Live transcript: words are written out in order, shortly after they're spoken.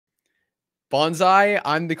Bonsai,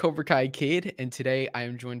 I'm the Cobra Kai kid, and today I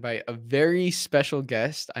am joined by a very special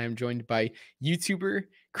guest. I am joined by YouTuber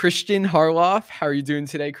Kristian Harloff. How are you doing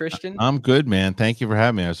today, Kristian? I'm good, man. Thank you for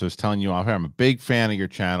having me. As I was telling you off here, I'm a big fan of your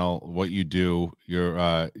channel, what you do.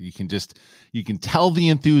 You can tell the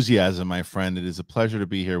enthusiasm, my friend. It is a pleasure to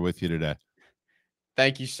be here with you today.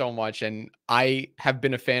 Thank you so much. And I have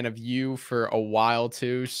been a fan of you for a while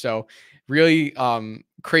too. So really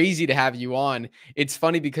crazy to have you on. It's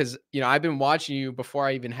funny because, I've been watching you before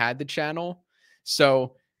I even had the channel.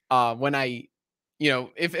 So when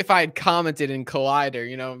if I had commented in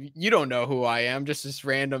Collider, you don't know who I am, just this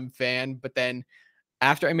random fan. But then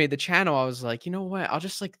after I made the channel, I was like, you know what? I'll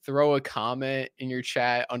just like throw a comment in your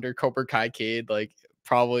chat under Cobra Kai Kid, like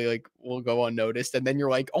probably like will go unnoticed. And then you're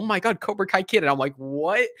like, oh my God, Cobra Kai Kid. And I'm like,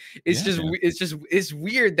 what? Yeah, man. It's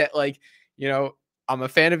weird that like, I'm a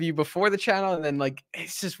fan of you before the channel. And then like,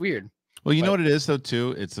 it's just weird. Well, you know But what it is though,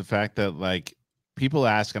 too? It's the fact that like people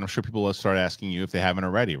ask, and I'm sure people will start asking you if they haven't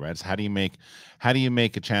already, right? It's how do you make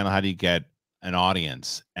a channel? How do you get an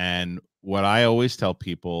audience? And what I always tell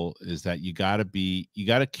people is that you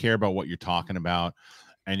gotta care about what you're talking about,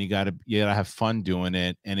 and you gotta have fun doing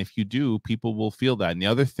it. And if you do, people will feel that. And the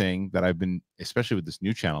other thing that I've been, especially with this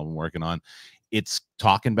new channel I'm working on, it's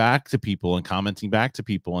talking back to people and commenting back to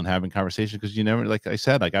people and having conversations, because you never, like I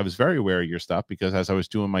said, like I was very aware of your stuff because as I was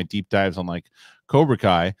doing my deep dives on like Cobra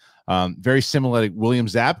Kai, very similar to William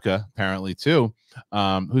Zabka apparently too,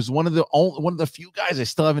 who's one of the few guys I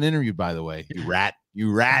still haven't interviewed, by the way. You rat.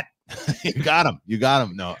 You got him.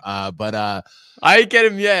 No, but I ain't get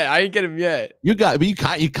him yet. but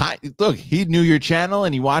you can't look. He knew your channel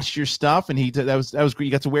and he watched your stuff, and that was great.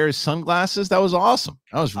 You got to wear his sunglasses. That was awesome.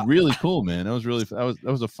 That was really cool, man. That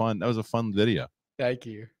was a fun video. Thank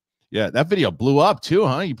you. Yeah, that video blew up too,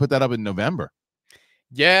 huh? You put that up in November.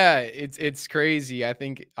 Yeah, it's crazy. I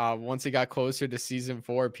think once it got closer to season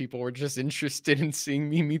 4, people were just interested in seeing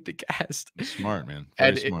me meet the cast. Smart, man. Very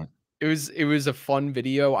And smart. it was a fun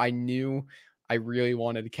video. I knew I really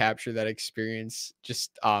wanted to capture that experience.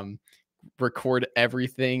 Just record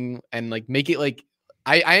everything and like make it like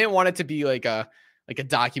I didn't want it to be like a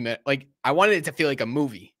document. Like I wanted it to feel like a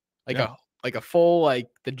movie. Like Yeah. a full like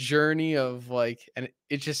the journey of like, and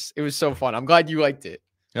it was so fun. I'm glad you liked it.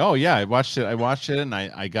 Oh yeah, I watched it, and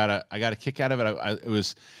I got a kick out of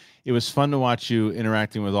it. It was fun to watch you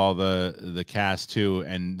interacting with all the cast too,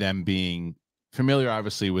 and them being familiar,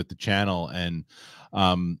 obviously, with the channel, and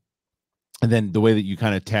then the way that you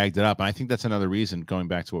kind of tagged it up. And I think that's another reason, going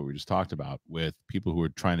back to what we just talked about with people who are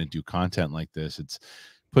trying to do content like this. It's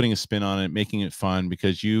putting a spin on it, making it fun,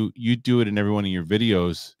 because you do it in every one of your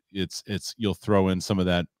videos. You'll throw in some of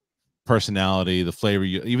that personality, the flavor,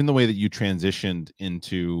 even the way that you transitioned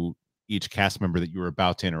into each cast member that you were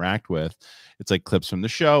about to interact with. It's like clips from the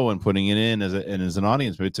show and putting it in as an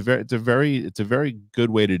audience. But it's a very good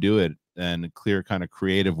way to do it, and a clear kind of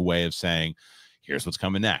creative way of saying, here's what's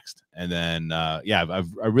coming next. And then yeah,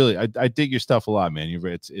 I dig your stuff a lot, man.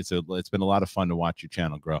 It's been a lot of fun to watch your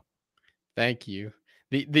channel grow. Thank you.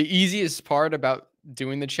 The easiest part about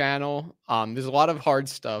doing the channel, there's a lot of hard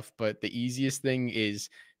stuff, but the easiest thing is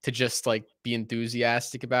to just like be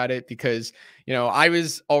enthusiastic about it, because I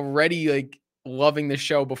was already like loving the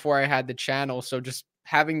show before I had the channel. So just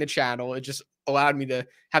having the channel, it just allowed me to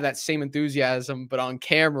have that same enthusiasm, but on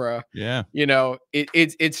camera. Yeah.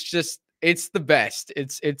 It's the best.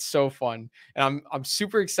 It's so fun. And I'm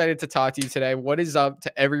super excited to talk to you today. What is up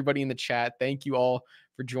to everybody in the chat? Thank you all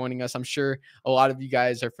for joining us. I'm sure a lot of you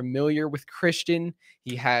guys are familiar with Kristian.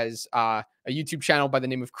 He has a YouTube channel by the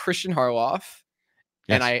name of Kristian Harloff.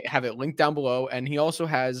 Yes. And I have it linked down below. And he also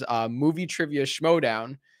has movie trivia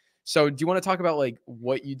Schmodown. So do you want to talk about like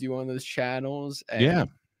what you do on those channels and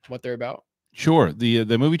what they're about? Sure.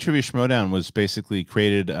 The movie trivia Schmodown was basically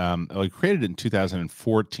created in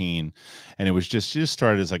 2014, and it was just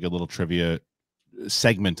started as like a little trivia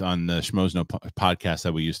segment on the Schmozno podcast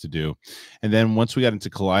that we used to do. And then once we got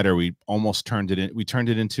into Collider, we almost turned it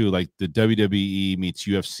into like the WWE meets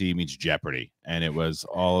UFC meets Jeopardy. And it was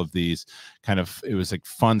all of these it was like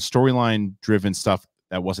fun storyline driven stuff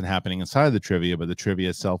that wasn't happening inside of the trivia, but the trivia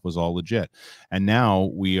itself was all legit. And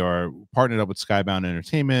now we are partnered up with Skybound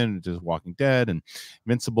Entertainment, just Walking Dead and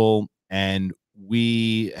Invincible, and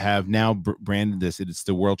we have now branded this. It's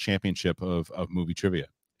the World Championship of movie trivia.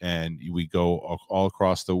 And we go all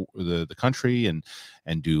across the country and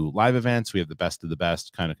do live events. We have the best of the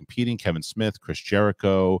best kind of competing. Kevin Smith, Chris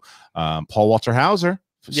Jericho, Paul Walter Hauser,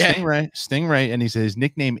 Stingray, and he said his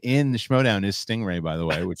nickname in the Schmodown is Stingray, by the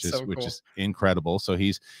way, which is which is incredible. So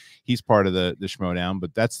he's part of the Schmodown,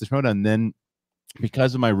 but that's the Schmodown. And then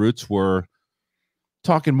because of my roots were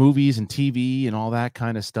talking movies and TV and all that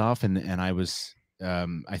kind of stuff. And I was,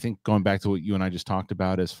 I think going back to what you and I just talked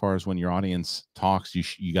about, as far as when your audience talks,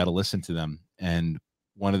 you got to listen to them. And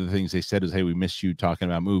one of the things they said is, hey, we miss you talking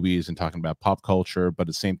about movies and talking about pop culture, but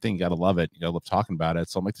the same thing, you got to love it. You got to love talking about it.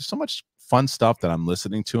 So I'm like, there's so much fun stuff that I'm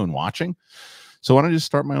listening to and watching. So why don't I just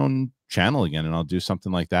start my own channel again, and I'll do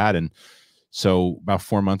something like that. And so about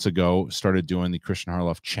 4 months ago, started doing the Kristian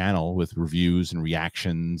Harloff channel with reviews and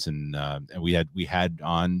reactions, and we had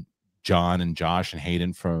on John and Josh and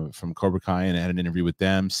Hayden from Cobra Kai, and I had an interview with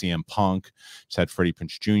them. CM Punk, just had Freddie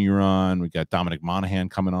Prinze Jr. on. We got Dominic Monaghan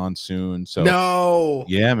coming on soon. So no,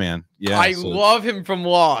 yeah, man, yeah, I so, love him from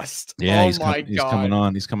Lost. yeah, Oh my he's God. coming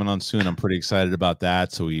on. He's coming on soon. I'm pretty excited about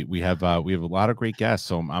that. So we have a lot of great guests.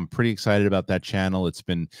 So I'm pretty excited about that channel.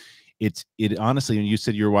 It honestly, when you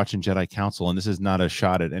said you were watching Jedi Council, and this is not a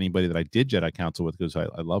shot at anybody that I did Jedi Council with, because I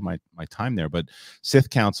love my time there, but Sith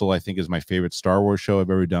Council, I think, is my favorite Star Wars show I've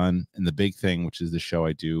ever done. And The Big Thing, which is the show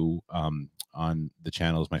I do on the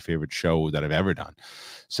channel, is my favorite show that I've ever done.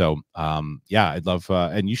 So yeah, I'd love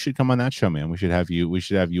and you should come on that show, man. We should have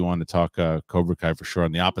you on to talk Cobra Kai for sure,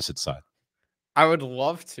 on the opposite side. I would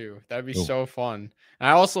love to. That'd be Cool. so fun. And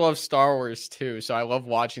I also love Star Wars too. So I love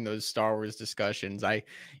watching those Star Wars discussions. Like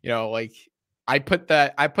I put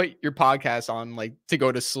your podcast on like to go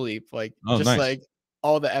to sleep. Like Oh, just nice. like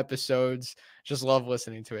all the episodes. Just love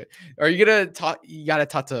listening to it. Are you gonna talk? You gotta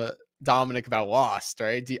talk to Dominic about Lost,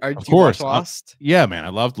 right? Do you watch Lost? Yeah, man, I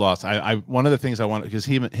loved Lost. I one of the things I want, because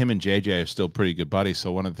him and JJ are still pretty good buddies.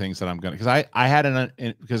 So one of the things that I'm gonna, because I had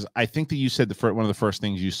because I think that you said one of the first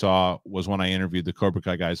things you saw was when I interviewed the Cobra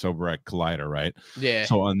Kai guys over at Collider, right? Yeah.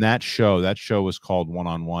 So on that show was called One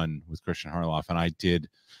on One with Kristian Harloff, and I did.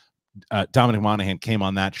 Dominic Monaghan came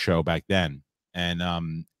on that show back then,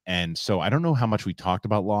 and so I don't know how much we talked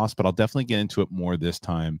about Lost, but I'll definitely get into it more this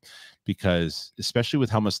time, because especially with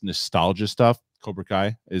how much nostalgia stuff Cobra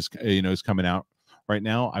Kai is coming out right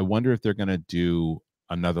now, I wonder if they're going to do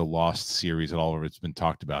another Lost series at all, or it's been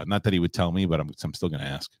talked about. Not that he would tell me, but I'm still going to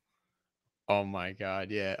ask. Oh my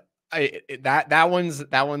God, yeah. That one's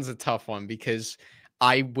a tough one, because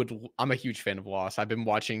I'm a huge fan of Lost.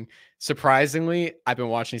 Surprisingly, I've been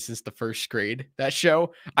watching since the first grade, that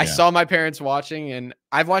show. I saw my parents watching, and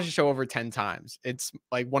I've watched the show over 10 times. It's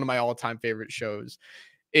like one of my all-time favorite shows.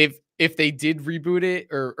 If they did reboot it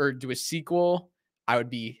or do a sequel, I would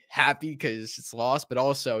be happy because it's Lost, but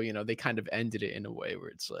also, they kind of ended it in a way where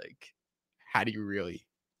it's like, how do you really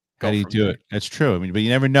go How do you from do there? it? That's true. I mean, but you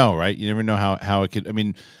never know, right? You never know how it could. I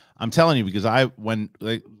mean, I'm telling you, because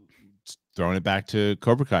throwing it back to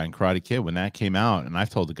Cobra Kai and Karate Kid, when that came out, and I've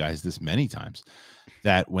told the guys this many times,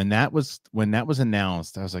 that when that was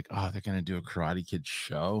announced, I was like, oh, they're gonna do a Karate Kid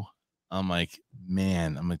show. I'm like,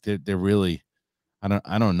 man, they're really.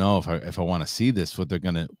 I don't know if I want to see this. What they're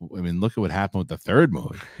gonna. I mean, look at what happened with the third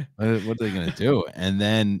movie. What are they gonna do? And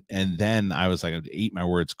then I was like, I'd eat my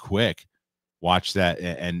words quick. Watch that,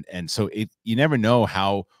 and so you never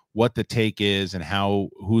know what the take is and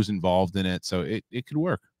who's involved in it. So it could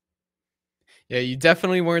work. Yeah, you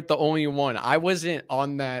definitely weren't the only one. I wasn't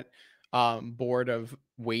on that board of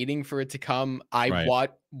waiting for it to come. Right.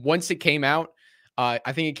 Once it came out,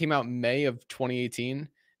 I think it came out May of 2018,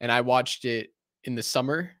 and I watched it in the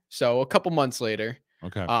summer. So a couple months later,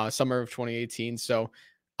 Okay. summer of 2018. So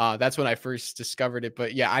that's when I first discovered it.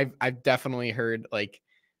 But yeah, I've definitely heard, like,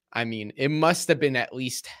 I mean, it must have been at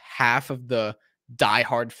least half of the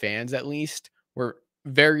diehard fans, at least, were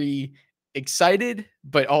very excited,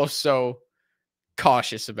 but also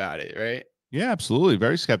cautious about it, right? Yeah, absolutely.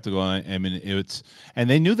 Very skeptical. I mean, and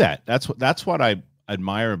they knew that. That's what I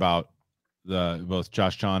admire about both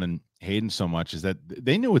Josh, John, and Hayden so much, is that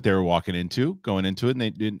they knew what they were walking into, going into it, and they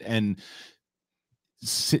did, and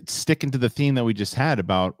sticking to the theme that we just had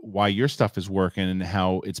about why your stuff is working and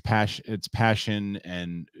how it's passion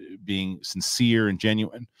and being sincere and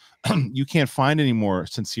genuine. You can't find any more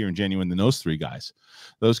sincere and genuine than those three guys.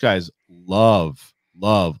 Those guys love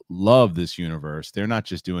this universe. They're not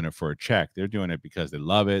just doing it for a check. They're doing it because they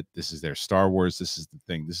love it. This is their Star Wars. This is the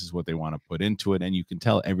thing. This is what they want to put into it. And you can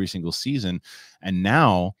tell every single season. And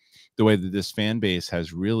now the way that this fan base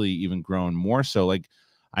has really even grown more so, like,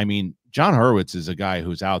 I mean, John Hurwitz is a guy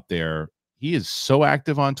who's out there. He is so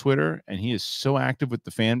active on Twitter, and he is so active with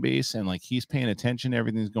the fan base, and like, he's paying attention to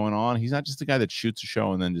everything that's going on. He's not just the guy that shoots a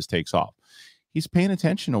show and then just takes off. He's paying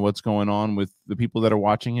attention to what's going on with the people that are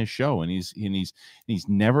watching his show, and he's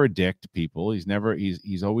never a dick to people.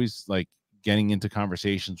 He's always like getting into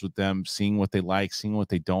conversations with them, seeing what they like, seeing what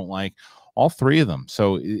they don't like, all three of them.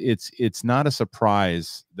 So it's not a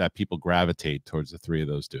surprise that people gravitate towards the three of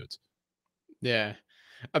those dudes. Yeah.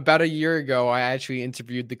 About a year ago, I actually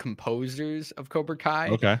interviewed the composers of Cobra Kai.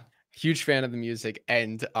 Okay. Huge fan of the music,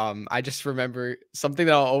 and I just remember something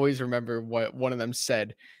that I'll always remember what one of them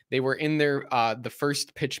said. They were in their the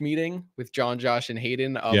first pitch meeting with John, Josh, and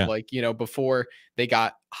Hayden of Yeah. like, you know, before they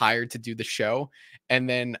got hired to do the show. And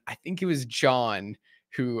then I think it was John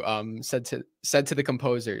who said to the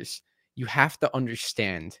composers, "You have to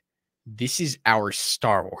understand, this is our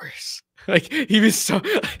Star Wars." Like he was so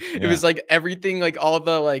it Yeah. was like everything, like all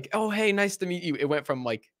the like, "Oh, hey, nice to meet you." It went from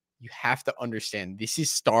like, you have to understand, this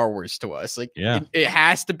is Star Wars to us. Like Yeah. it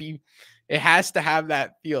has to be, it has to have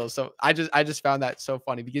that feel. So I just found that so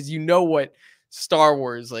funny because you know what Star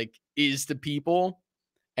Wars like is to people,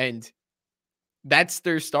 and that's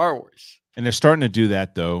their Star Wars. And they're starting to do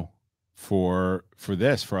that though for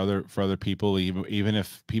other people, even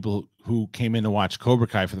if people who came in to watch Cobra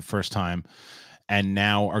Kai for the first time and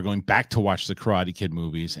now are going back to watch the Karate Kid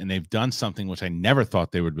movies, and they've done something which I never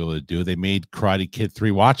thought they would be able to do. They made Karate Kid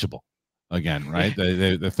 3 watchable again, right?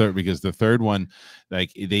 The third, because the third one,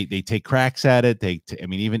 like they take cracks at it. I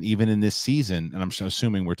mean, even in this season, and I'm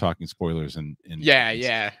assuming we're talking spoilers and Yeah,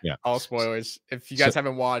 yeah, all spoilers. If you so guys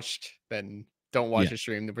haven't watched, then don't watch yeah. the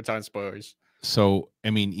stream. We're talking spoilers. So I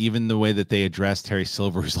mean, even the way that they address Terry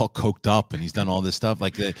Silver, who's all coked up and he's done all this stuff,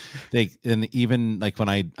 like and even like when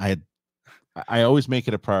I always make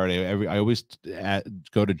it a priority. I always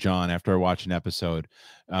go to John after I watch an episode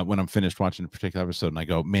when I'm finished watching a particular episode, and I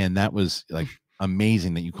go, "Man, that was like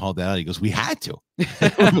amazing that you called that out." He goes, "We had to, we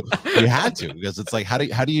had to," because it's like, how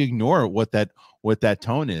do you ignore what that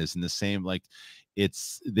tone is? And the same, like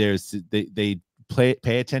they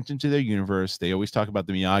pay attention to their universe. They always talk about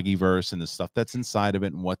the Miyagi verse and the stuff that's inside of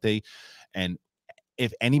it and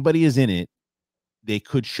if anybody is in it, they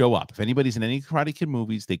could show up. If anybody's in any Karate Kid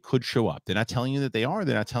movies, they could show up. They're not telling you that they are.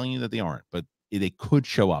 They're not telling you that they aren't, but they could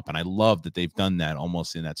show up. And I love that they've done that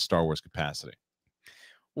almost in that Star Wars capacity.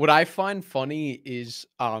 What I find funny is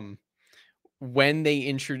when they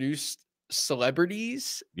introduced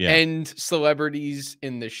celebrities Yeah. and celebrities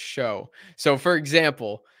in the show. So for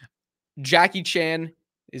example, Jackie Chan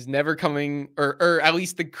is never coming, or at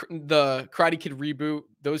least the Karate Kid reboot,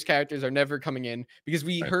 those characters are never coming in because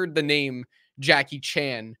we Right. heard the name Jackie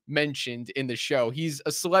Chan mentioned in the show. He's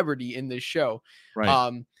a celebrity in this show. Right.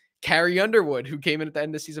 Um, Carrie Underwood, who came in at the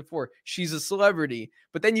end of season 4, she's a celebrity.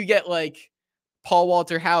 But then you get like Paul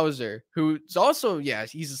Walter Hauser, who's also, yeah,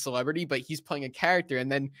 he's a celebrity, but he's playing a character.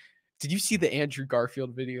 And then, did you see the Andrew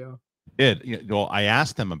Garfield video? Well, I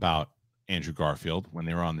asked them about Andrew Garfield when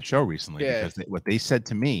they were on the show recently, Yeah. because what they said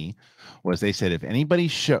to me was, they said if anybody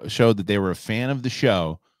showed that they were a fan of the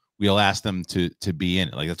show, we'll ask them to be in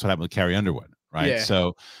it. Like that's what happened with Carrie Underwood, right? Yeah.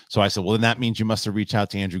 So I said, well, then that means you must have reached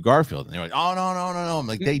out to Andrew Garfield. And they're like, oh, no. I'm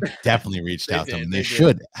like, they definitely reached out to him. And they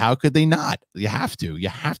should. How could they not? You have to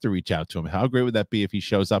reach out to him. How great would that be if he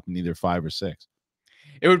shows up in either 5 or 6?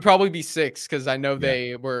 It would probably be 6 because I know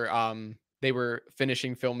they were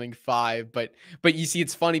finishing filming 5, but you see,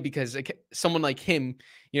 it's funny because someone like him,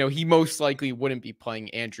 you know, he most likely wouldn't be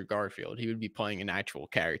playing Andrew Garfield. He would be playing an actual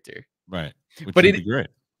character. Right. Which But would be great.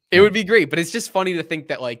 It would be great, but it's just funny to think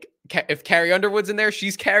that like if Carrie Underwood's in there,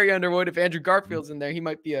 she's Carrie Underwood. If Andrew Garfield's in there, he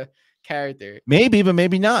might be a character. Maybe, but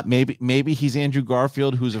maybe not. Maybe he's Andrew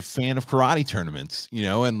Garfield, who's a fan of karate tournaments, you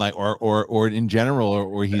know, and like or in general,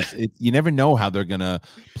 or you never know how they're gonna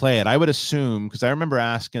play it. I would assume, because I remember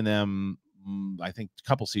asking them, I think a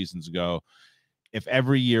couple seasons ago, if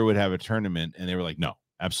every year would have a tournament, and they were like, no,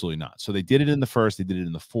 absolutely not. So they did it in the first, they did it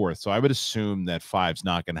in the fourth. So I would assume that 5's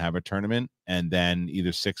not going to have a tournament, and then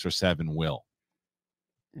either 6 or 7 will.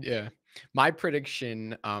 Yeah. My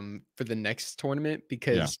prediction for the next tournament,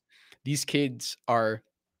 because these kids are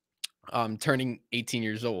turning 18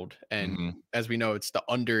 years old, and as we know, it's the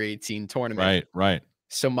under 18 tournament. Right.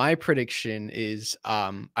 So my prediction is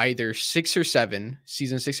either 6 or 7,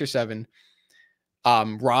 season 6 or 7,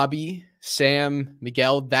 Robby, Sam,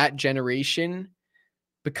 Miguel, that generation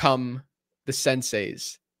become the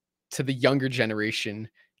senseis to the younger generation.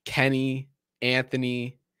 Kenny,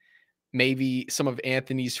 Anthony, maybe some of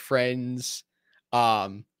Anthony's friends,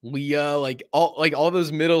 Leah, like all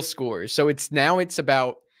those middle schoolers. So it's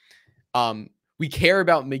about we care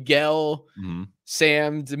about Miguel,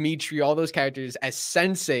 Sam, Dimitri, all those characters as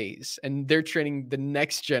senseis, and they're training the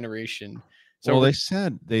next generation. So well, they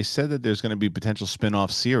said that there's going to be potential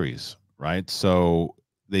spin-off series, right? So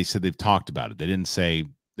they said they've talked about it. They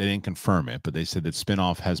didn't confirm it, but they said that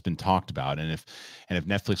spin-off has been talked about. And if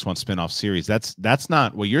Netflix wants spin-off series, that's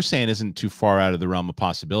not what you're saying, isn't too far out of the realm of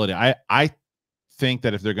possibility. I think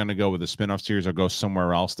that if they're going to go with a spin-off series or go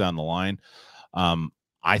somewhere else down the line,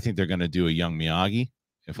 I think they're going to do a young Miyagi,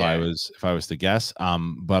 if I Yeah. was to guess.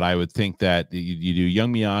 But I would think that you do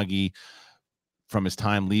young Miyagi from his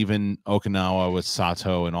time leaving Okinawa with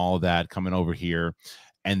Sato and all of that, coming over here,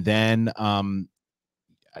 and then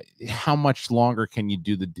how much longer can you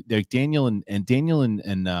do like Daniel and Daniel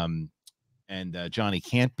and Johnny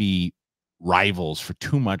can't be rivals for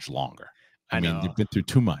too much longer. I I mean, know. they've been through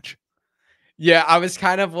too much. Yeah, I was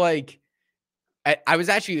kind of like I was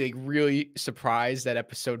actually like really surprised at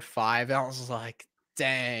episode 5. I was like,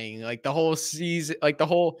 dang, like the whole season, like the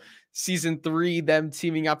whole season 3, them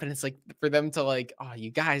teaming up, and it's like for them to like, oh, you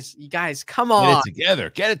guys, come Get it on, together.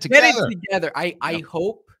 Get it get it together. together. I Yep.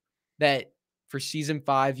 hope that for season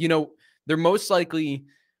 5, they're most likely,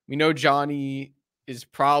 we know Johnny is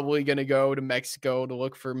probably gonna go to Mexico to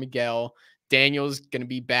look for Miguel. Daniel's gonna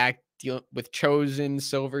be back dealing with Chosen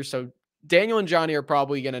Silver. So Daniel and Johnny are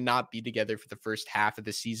probably gonna not be together for the first half of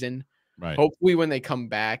the season. Right. Hopefully, when they come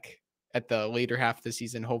back at the later half of the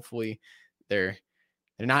season, hopefully they're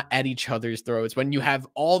they're not at each other's throats. When you have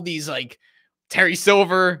all these like Terry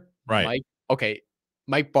Silver, Right. Mike, okay,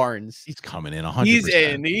 Mike Barnes, He's coming in he's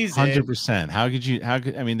 100%. in, he's in. 100%. How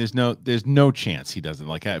could I mean, there's no chance he doesn't.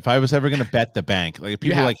 Like, if I was ever going to bet the bank, like if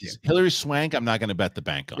You people have like to. Hillary Swank, I'm not going to bet the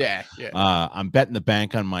bank on. Yeah, yeah. I'm betting the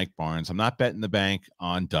bank on Mike Barnes. I'm not betting the bank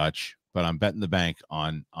on Dutch, but I'm betting the bank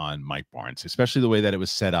on Mike Barnes, especially the way that it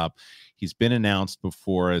was set up. He's been announced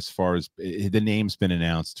before, as far as the name's been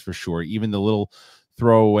announced for sure. Even the little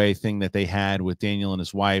throwaway thing that they had with Daniel and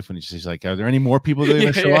his wife, and he's like, "Are there any more people that are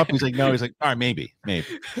going to show up?" He's like, "No." He's like, "All right, maybe."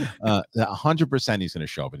 100% he's going to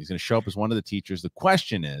show up, and he's going to show up as one of the teachers. The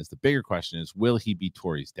bigger question is, will he be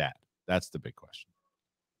Tori's dad? That's the big question.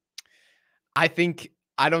 I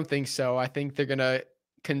don't think so. I think they're gonna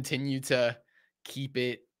continue to keep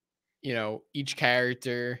it, each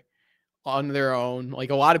character on their own. Like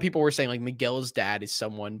a lot of people were saying like Miguel's dad is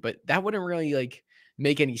someone, but that wouldn't really like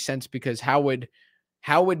make any sense because how would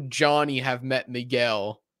Johnny have met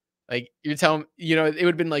Miguel? Like you're telling, it would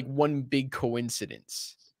have been like one big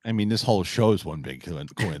coincidence. I mean, this whole show is one big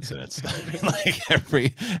coincidence. Like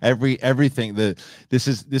everything that this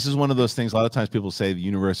is one of those things. A lot of times people say the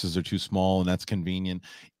universes are too small, and that's convenient.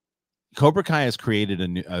 Cobra Kai has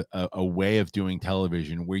created a way of doing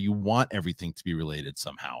television where you want everything to be related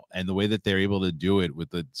somehow, and the way that they're able to do it with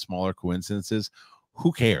the smaller coincidences,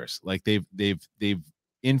 who cares? Like they've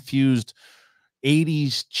infused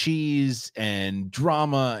 80s cheese and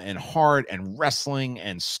drama and heart and wrestling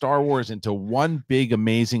and Star Wars into one big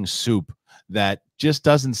amazing soup that just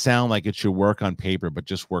doesn't sound like it should work on paper, but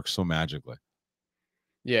just works so magically.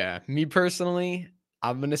 Yeah, me personally,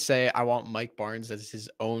 I'm gonna say I want Mike Barnes as his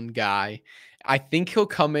own guy. I think he'll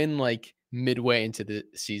come in like midway into the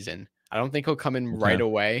season. I don't think he'll come in right Okay.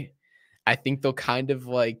 away. I think they'll kind of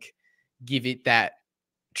like give it that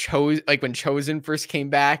like when Chosen first came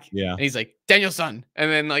back Yeah. and he's like Danielson, and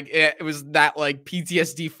then like it was that like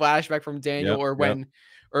PTSD flashback from Daniel, Yep. or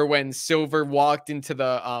Yep. when Silver walked into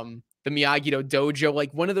the Miyagi-Do dojo,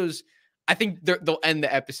 like one of those. I think they'll end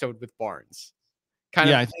the episode with Barnes.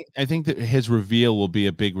 Yeah, I think that his reveal will be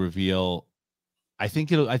a big reveal. I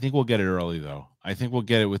think we'll get it early though. I think we'll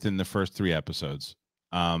get it within the first 3 episodes.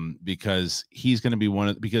 Because he's going to be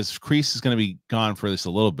because KREESE is going to be gone for at least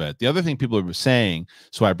a little bit. The other thing people are saying,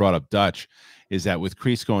 so I brought up Dutch, is that with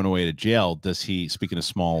KREESE going away to jail, speaking of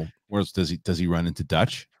small worlds, does he run into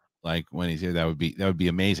Dutch? Like when he's here, that would be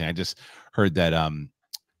amazing. I just heard that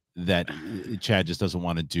that Chad just doesn't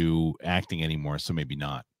want to do acting anymore, so maybe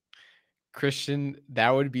not. Kristian, that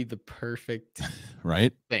would be the perfect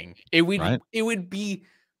Right? thing. It would be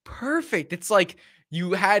perfect. It's like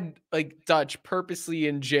you had like Dutch purposely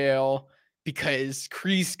in jail because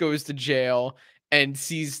KREESE goes to jail and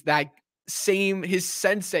sees that his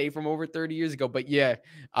sensei from over 30 years ago. But yeah,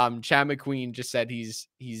 Chad McQueen just said he's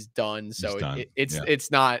done. So He's done. it's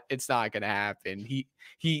not gonna happen.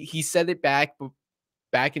 He said it back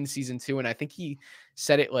in season 2, and I think he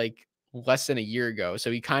said it like less than a year ago. So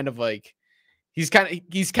he kind of like he's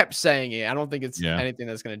kept saying it. I don't think it's anything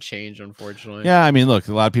that's going to change, unfortunately. Yeah, I mean, look,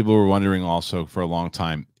 a lot of people were wondering also for a long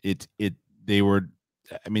time. I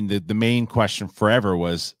mean, the main question forever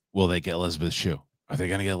was, will they get Elizabeth Shue? Are they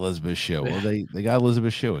going to get Elizabeth Shue? Well, they got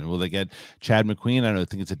Elizabeth Shue, and will they get Chad McQueen? I don't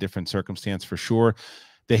think it's a different circumstance for sure.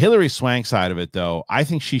 The Hillary Swank side of it, though, I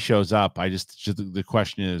think she shows up. The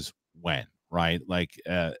question is when, right? Like,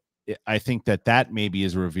 I think that maybe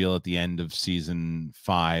is a reveal at the end of season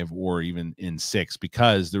 5 or even in 6,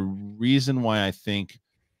 because the reason why I think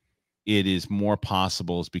it is more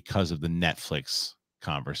possible is because of the Netflix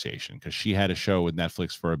conversation, because she had a show with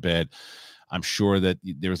Netflix for a bit. I'm sure that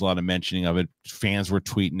there was a lot of mentioning of it. Fans were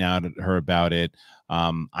tweeting out at her about it.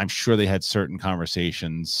 I'm sure they had certain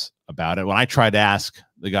conversations about it. When I tried to ask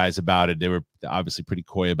the guys about it, they were obviously pretty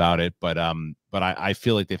coy about it, but I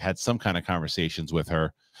feel like they've had some kind of conversations with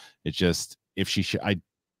her. It's just, if she should,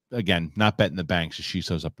 again, not betting the bank, so she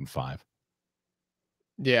shows up in 5.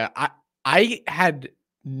 Yeah, I had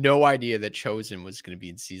no idea that Chosen was going to be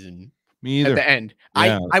in season Me at either. the end.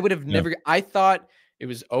 Yeah. I would have Yeah. never. I thought it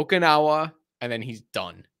was Okinawa and then he's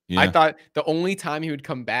done. I Yeah. thought the only time he would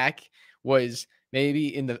come back was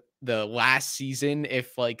maybe in the last season,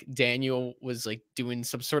 if like Daniel was like doing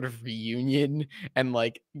some sort of reunion and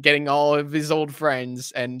like getting all of his old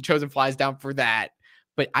friends, and Chosen flies down for that.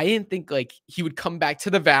 But I didn't think like he would come back to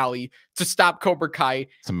the valley to stop Cobra Kai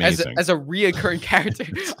It's amazing. as a reoccurring character.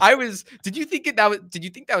 Did you think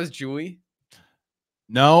that was Julie?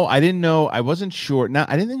 No, I didn't know. I wasn't sure. No,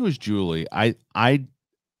 I didn't think it was Julie. I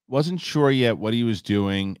wasn't sure yet what he was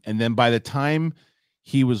doing. And then by the time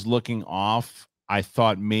he was looking off, I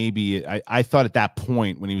thought maybe I thought at that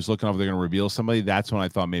point when he was looking off, they're going to reveal somebody. That's when I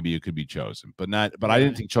thought maybe it could be Chosen, but not. But I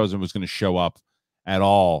didn't think Chosen was going to show up at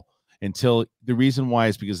all until the reason why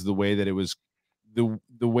is because of the way that it was,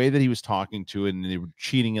 the way that he was talking to it, and they were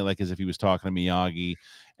cheating it like as if he was talking to Miyagi,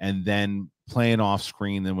 and then playing off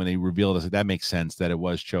screen. Then when they revealed it, like, that makes sense that it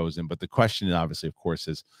was Chosen. But the question, obviously, of course,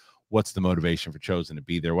 is what's the motivation for Chosen to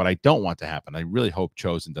be there? What I don't want to happen, I really hope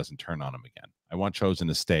Chosen doesn't turn on him again. I want Chosen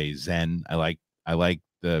to stay zen. I like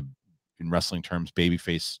the, in wrestling terms,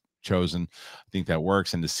 babyface Chosen. I think that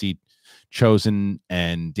works. And to see Chosen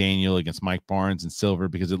and Daniel against Mike Barnes and Silver,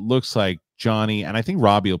 because it looks like Johnny, and I think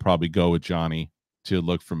Robbie will probably go with Johnny to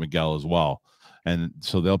look for Miguel as well. And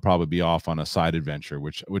so they'll probably be off on a side adventure,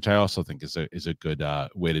 which I also think is a good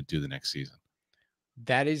way to do the next season.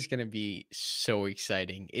 That is gonna be so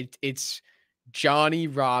exciting. It's Johnny,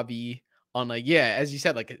 Robbie on like, yeah, as you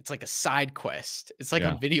said, like it's like a side quest. It's like a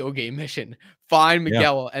Yeah. video game mission. Find Yeah.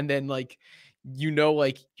 Miguel, and then like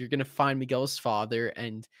like you're gonna find Miguel's father,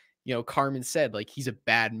 and Carmen said like he's a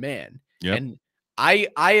bad man. Yep. And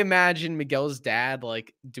I imagine Miguel's dad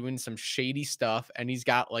like doing some shady stuff, and he's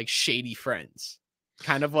got like shady friends.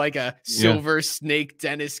 Kind of like a Yeah. Silver Snake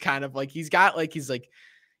Dennis, kind of like he's got like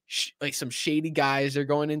like some shady guys are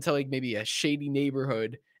going into like maybe a shady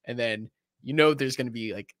neighborhood, and then there's going to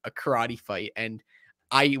be like a karate fight. And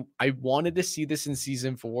I wanted to see this in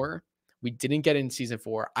season 4. We didn't get it in season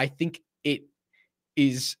 4. I think it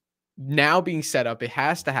is now being set up. It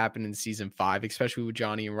has to happen in season 5, especially with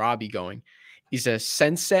Johnny and Robbie going, is a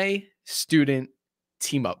sensei student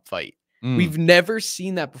team up fight. We've never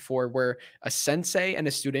seen that before, where a sensei and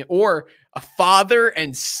a student, or a father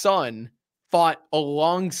and son, fought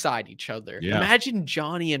alongside each other. Yeah. Imagine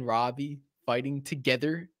Johnny and Robbie fighting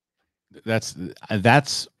together. That's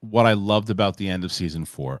what I loved about the end of season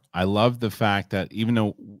 4. I love the fact that even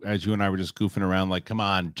though, as you and I were just goofing around, like, come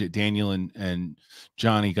on, Daniel and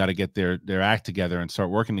Johnny got to get their act together and start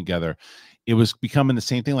working together. It was becoming the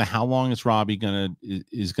same thing. Like, how long is Robbie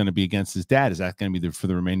is gonna be against his dad? Is that going to be for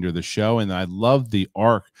the remainder of the show? And I love the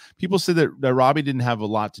arc. People said that Robbie didn't have a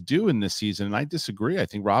lot to do in this season, and I disagree. I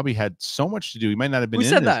think Robbie had so much to do. He might not have been. Who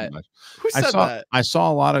said that? Much. Who said that? I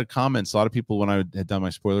saw a lot of comments. A lot of people, when I had done my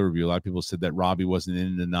spoiler review, a lot of people said that Robbie wasn't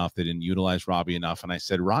in it enough. They didn't utilize Robbie enough. And I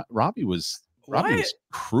said Robbie was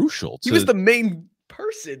crucial. He was the main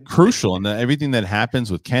person, crucial, and everything that happens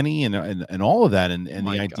with Kenny and all of that, and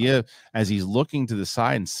My the idea as he's looking to the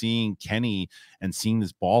side and seeing Kenny and seeing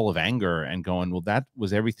this ball of anger and going, well, that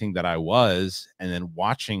was everything that I was, and then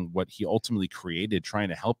watching what he ultimately created, trying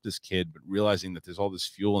to help this kid, but realizing that there's all this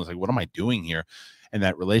fuel, and it's like, what am I doing here? And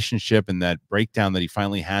that relationship and that breakdown that he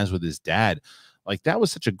finally has with his dad. Like, that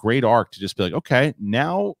was such a great arc to just be like, okay,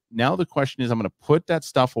 now the question is, I'm going to put that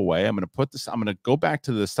stuff away. I'm going to go back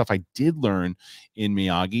to the stuff I did learn in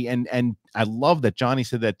Miyagi. And I love that Johnny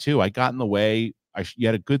said that too. I got in the way. You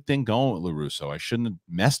had a good thing going with LaRusso. I shouldn't have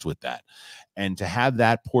messed with that. And to have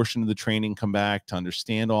that portion of the training come back, to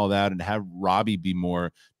understand all that, and to have Robbie be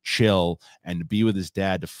more chill and to be with his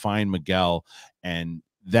dad, to find Miguel, and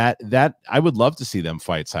that I would love to see them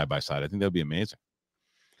fight side by side. I think that would be amazing.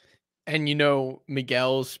 And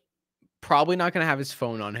Miguel's probably not going to have his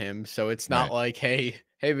phone on him, so it's not like, hey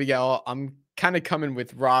Miguel, I'm kind of coming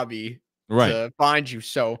with Robbie to find you.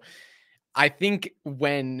 So I think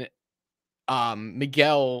when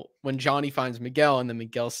Johnny finds Miguel and then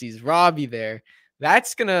Miguel sees Robbie there,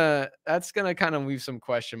 that's gonna kind of leave some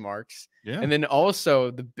question marks. Yeah. And then also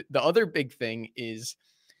the other big thing is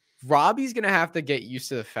Robbie's gonna have to get used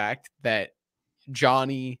to the fact that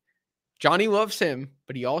Johnny loves him,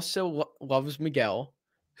 but he also loves Miguel.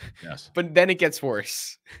 Yes. But then it gets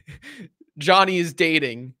worse. Johnny is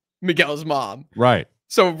dating Miguel's mom. Right.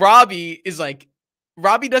 So Robbie is like,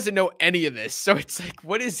 Robbie doesn't know any of this. So it's like,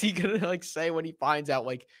 what is he gonna like say when he finds out?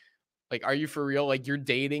 Like, are you for real? Like, you're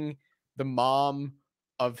dating the mom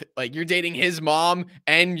of like you're dating his mom,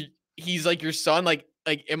 and he's like your son. Like,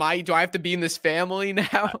 am I? Do I have to be in this family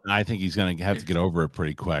now? I think he's going to have to get over it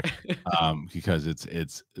pretty quick, because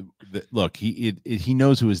look, he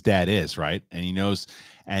knows who his dad is, right? And he knows,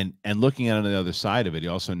 and looking at it on the other side of it, he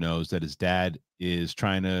also knows that his dad is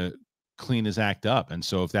trying to clean his act up. And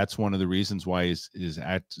so if that's one of the reasons why his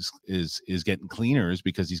act is getting cleaner, is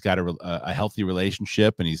because he's got a healthy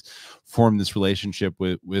relationship, and he's formed this relationship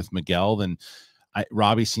with Miguel, then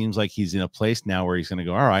Robbie seems like he's in a place now where he's going to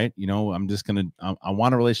go, all right, I'm just going to, I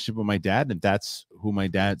want a relationship with my dad. And that's who my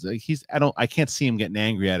dad's like. I can't see him getting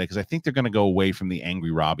angry at it, because I think they're going to go away from the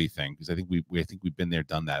angry Robbie thing. Because I think we've been there,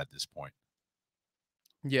 done that at this point.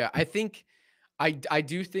 Yeah, I think I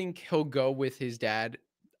do think he'll go with his dad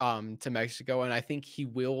to Mexico, and I think he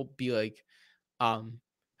will be like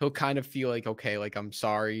he'll kind of feel like, okay, like, I'm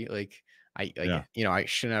sorry, like, Yeah. I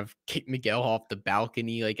shouldn't have kicked Miguel off the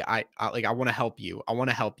balcony. Like, I want to help you. I want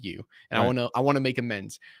to help you. And Right. I want to make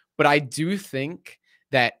amends. But I do think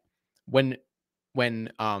that when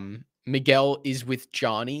Miguel is with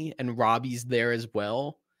Johnny and Robbie's there as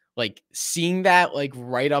well, like, seeing that like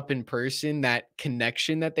right up in person, that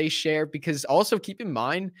connection that they share, because also keep in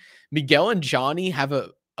mind, Miguel and Johnny have a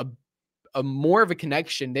more of a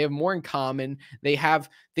connection. They have more in common. They have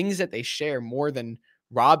things that they share more than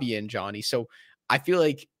Robbie and Johnny. So I feel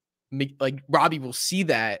like Robbie will see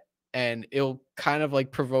that, and it'll kind of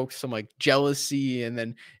like provoke some like jealousy, and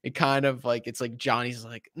then it kind of like, it's like Johnny's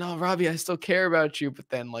like, no, Robbie, I still care about you, but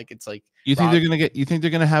then like it's like You think Robbie. you think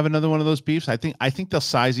they're gonna have another one of those beefs? I think they'll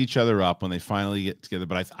size each other up when they finally get together.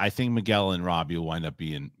 But I think Miguel and Robbie will wind up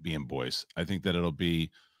being boys. I think that it'll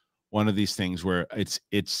be one of these things where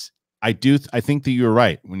I think that you were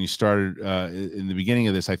right when you started in the beginning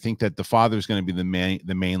of this. I think that the father is going to be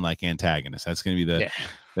the main like antagonist. That's going to be Yeah.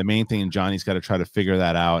 the main thing, and Johnny's got to try to figure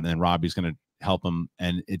that out, and then Robbie's going to help him.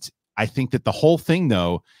 And I think that the whole thing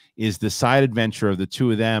though is the side adventure of the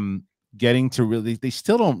two of them getting to really, they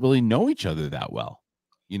still don't really know each other that well.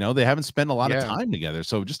 They haven't spent a lot of Yeah. time together.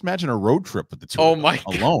 So just imagine a road trip with the two Oh of them my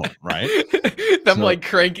alone, god. right? Them So like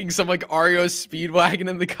cranking some like REO Speedwagon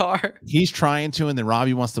in the car. he's trying to, and then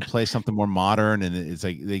Robbie wants to play something more modern, and it's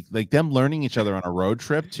like them learning each other on a road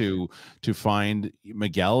trip to find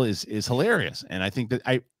Miguel is hilarious. And I think that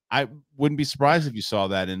I wouldn't be surprised if you saw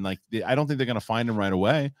that. And like I don't think they're going to find him right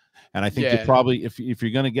away. And I think you'll Yeah. probably, if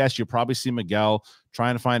you're going to guess, you'll probably see Miguel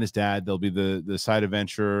trying to find his dad. There'll be the side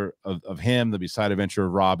adventure of him. There'll be side adventure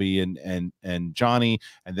of Robbie and Johnny,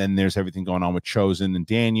 and then there's everything going on with Chosen and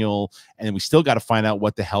Daniel. And then we still got to find out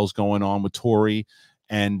what the hell's going on with Tori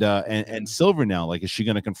and Silver now. Like, is she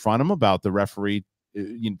going to confront him about the referee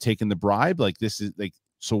taking the bribe? Like, this is like,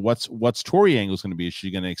 so what's Tori Angle's going to be? Is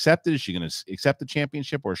she going to accept it? Is she going to accept the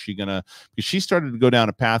championship, or is she going to, because she started to go down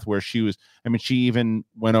a path where she was, I mean, she even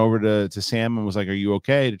went over to Sam and was like, are you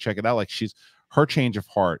okay, to check it out? Like, her change of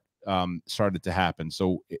heart started to happen.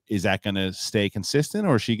 So is that going to stay consistent,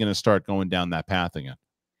 or is she going to start going down that path again?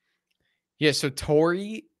 Yeah. So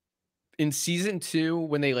Tori, in season 2,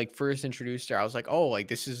 when they like first introduced her, I was like, oh, like,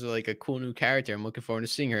 this is like a cool new character. I'm looking forward to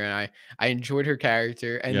seeing her. And I enjoyed her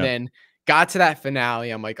character. And Yeah. then got to that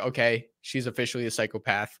finale. I'm like, okay, she's officially a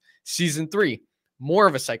psychopath. Season 3, more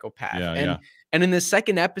of a psychopath. Yeah. And Yeah. and in the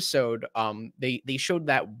second episode, they showed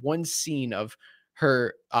that one scene of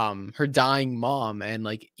her dying mom, and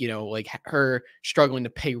like, like her struggling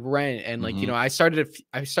to pay rent, and like, Mhm. I started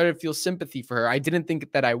to feel sympathy for her. I didn't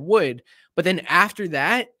think that I would, but then after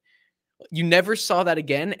that, you never saw that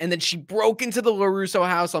again, and then she broke into the LaRusso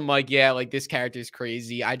house. I'm like, yeah, like, this character is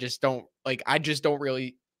crazy. I just don't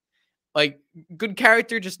really like, good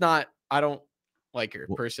character, just not, I don't like her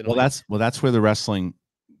personally. That's where the wrestling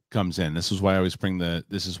comes in. This is why I always bring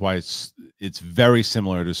this is why it's very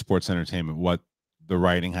similar to sports entertainment, what the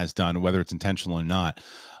writing has done, whether it's intentional or not.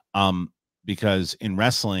 Because in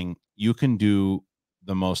wrestling, you can do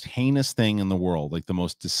the most heinous thing in the world, like the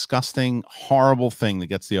most disgusting, horrible thing that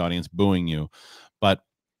gets the audience booing you. But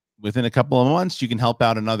within a couple of months, you can help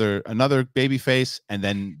out another baby face, and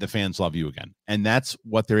then the fans love you again. And that's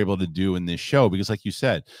what they're able to do in this show. Because like you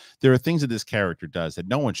said, there are things that this character does that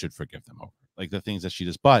no one should forgive them over, like the things that she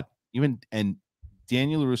does. But and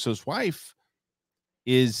Daniel Russo's wife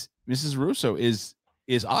is Mrs. Russo is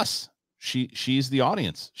us. She's the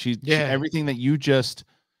audience. She Yeah. everything that you just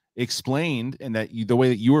explained, and the way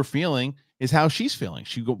that you were feeling is how she's feeling.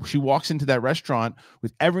 She walks into that restaurant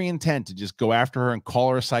with every intent to just go after her and call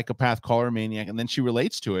her a psychopath, call her a maniac, and then she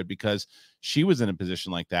relates to it because she was in a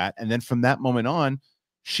position like that. And then from that moment on,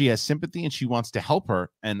 she has sympathy and she wants to help her.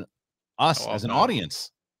 And us as an that.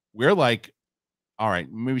 audience, we're like, all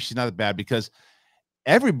right, maybe she's not that bad, because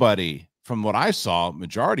everybody, from what I saw,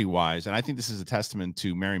 majority wise, and I think this is a testament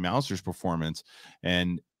to Mary Mouser's performance,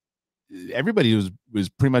 and everybody was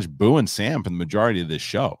pretty much booing Sam for the majority of this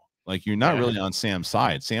show. Like, you're not really on Sam's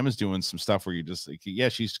side. Sam is doing some stuff where you're just like, yeah,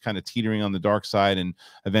 she's kind of teetering on the dark side, and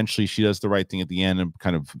eventually she does the right thing at the end and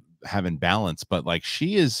kind of having balance. But like,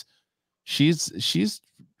 she's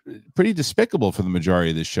pretty despicable for the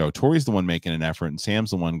majority of this show. Tori's the one making an effort, and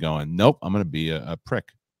Sam's the one going, nope, I'm going to be a prick.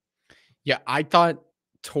 Yeah, I thought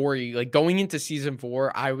Tory, like going into season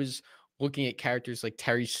 4, I was looking at characters like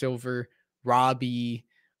Terry Silver, Robbie,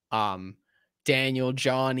 Daniel,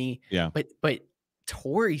 Johnny. Yeah. But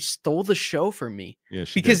Tory stole the show for me. Yeah,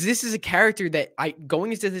 because this is a character that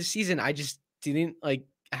going into this season, I just didn't like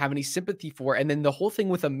have any sympathy for. And then the whole thing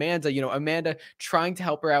with Amanda, Amanda trying to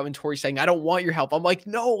help her out and Tori saying, I don't want your help. I'm like,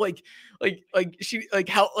 no, like she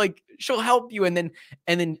help, she'll help you. And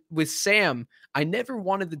then with Sam, I never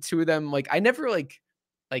wanted the two of them. Like, I never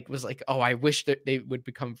was like, oh, I wish that they would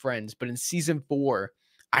become friends. But in season 4,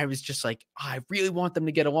 I was just like, oh, I really want them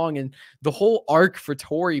to get along. And the whole arc for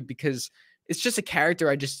Tori, because it's just a character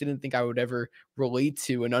I just didn't think I would ever relate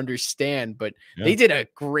to and understand, but they did a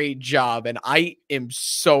great job. And I am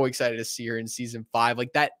so excited to see her in season 5.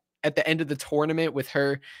 Like that at the end of the tournament with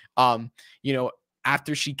her,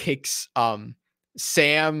 after she kicks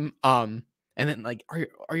Sam, and then like,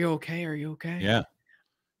 are you okay? Are you okay? Yeah.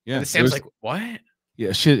 Yeah. And Sam's like, what?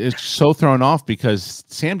 Yeah, she is so thrown off because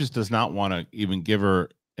Sam just does not want to even give her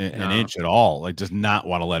an inch at all. Like, does not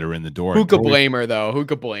want to let her in the door. Who could blame her though? Who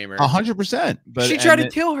could blame her? 100%. But she tried to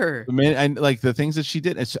kill her. And like the things that she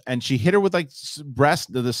did, and she hit her with like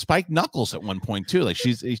the spiked knuckles at one point too. Like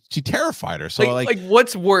she terrified her. So like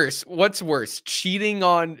what's worse? What's worse? Cheating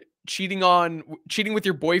with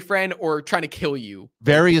your boyfriend or trying to kill you?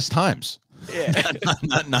 Various times. Yeah.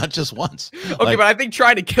 not just once. Okay, but I think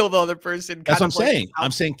trying to kill the other person. That's what I'm saying. I'm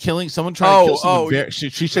saying killing someone, trying to kill someone.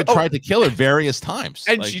 She said tried to kill her various times.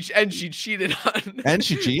 And she cheated on. And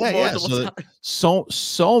she cheated. Yeah.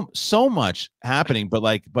 So much happening.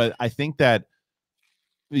 But I think that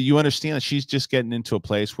you understand that she's just getting into a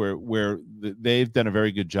place where they've done a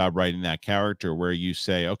very good job writing that character, where you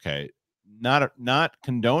say, okay, not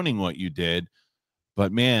condoning what you did,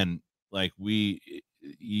 but man, like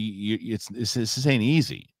this ain't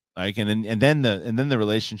easy. Like, and then the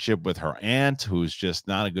relationship with her aunt, who's just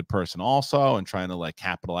not a good person also, and trying to like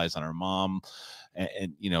capitalize on her mom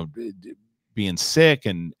and being sick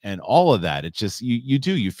and all of that. It's just,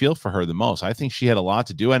 you feel for her the most. I think she had a lot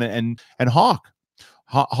to do. And Hawk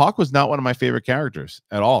was not one of my favorite characters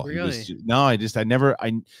at all. Really?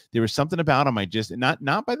 There was something about him.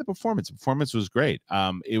 Not by the performance. The performance was great.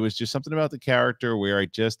 It was just something about the character where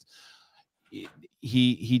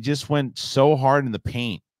he just went so hard in the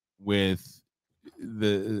paint with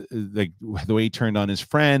the way he turned on his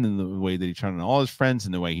friend, and the way that he turned on all his friends,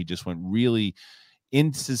 and the way he just went really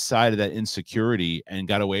into the side of that insecurity and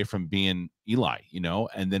got away from being Eli,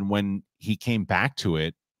 and then when he came back to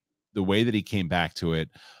it, the way that he came back to it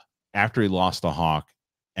after he lost the Hawk,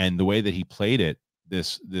 and the way that he played it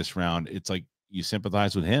this round, it's like you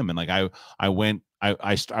sympathize with him. And like I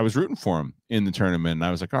was rooting for him in the tournament, and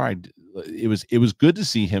I was like, all right, it was good to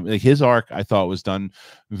see him. Like, his arc, I thought, was done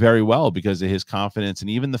very well because of his confidence, and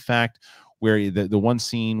even the fact where the one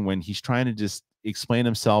scene when he's trying to just explain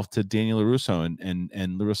himself to Daniel LaRusso,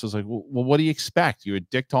 and LaRusso's like, well, what do you expect? You're a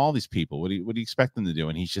dick to all these people. What do you expect them to do?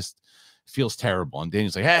 And he's just feels terrible. And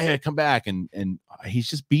Daniel's like, hey, come back. And he's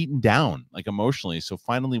just beaten down, like, emotionally. So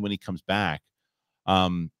finally, when he comes back,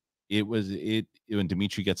 when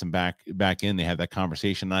Dimitri gets him back in, they have that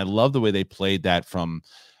conversation. And I love the way they played that, from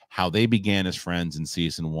how they began as friends in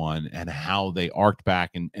season 1 and how they arced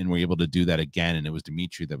back and were able to do that again. And it was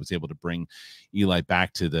Dimitri that was able to bring Eli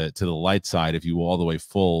back to the light side, if you will, all the way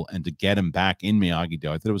full, and to get him back in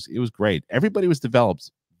Miyagi-Do. I thought it was great. Everybody was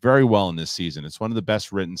developed very well in this season. It's one of the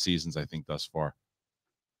best written seasons, I think, thus far.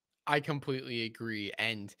 I completely agree.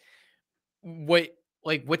 And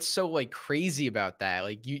what's so like crazy about that?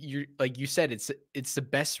 Like you like you said, it's the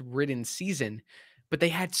best written season, but they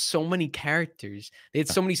had so many characters, they had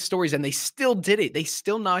so many stories, and they still did it. They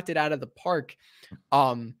still knocked it out of the park.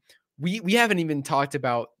 We haven't even talked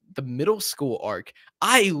about the middle school arc.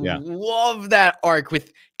 I love that arc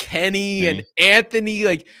with Kenny and Anthony,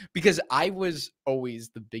 like, because I was always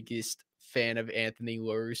the biggest fan of Anthony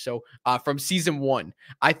LaRusso from season 1.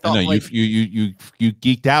 I thought, you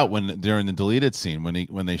geeked out during the deleted scene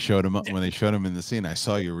when they showed him in the scene. I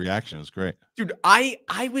saw your reaction. It was great, dude. I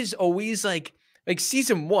was always like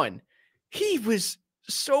season 1, he was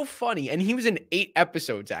so funny, and he was in 8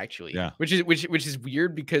 episodes actually, Yeah. which is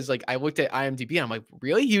weird because like I looked at IMDb and I'm like,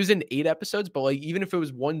 really? He was in 8 episodes, but like even if it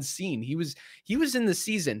was one scene, he was in the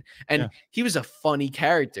season, and Yeah. he was a funny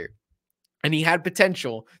character, and he had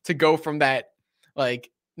potential to go from that like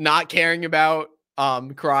not caring about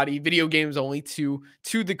karate, video games only, to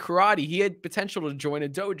the karate. He had potential to join a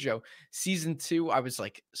dojo. Season 2, I was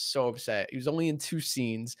like so upset. He was only in 2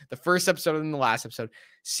 scenes, the first episode and the last episode.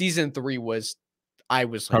 Season 3 was, I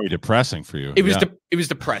was like, Probably depressing for you. it was Yeah. it was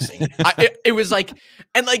depressing. It was like,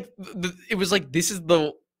 and like it was like, this is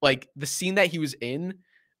the like the scene that he was in.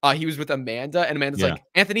 He was with Amanda, and Amanda's Yeah. like,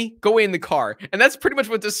 Anthony, go away in the car, and that's pretty much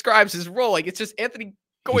what describes his role. Like, it's just Anthony,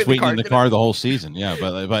 go away He's in the waiting car. in the car the whole season. Yeah,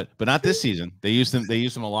 but not this season. They used him. They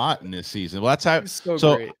used him a lot in this season. Well, that's how. It was so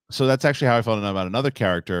So great. so that's actually how I felt about another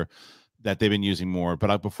character that they've been using more.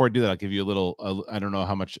 But before I do that, I'll give you a little. I don't know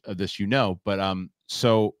how much of this you know, but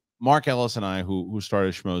so Mark Ellis and I, who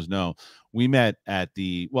started Schmoes Know, we met at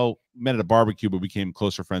a barbecue, but became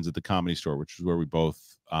closer friends at the Comedy Store, which is where we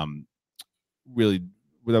both really,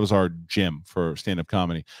 that was our gym for stand-up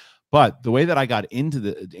comedy. But the way that I got into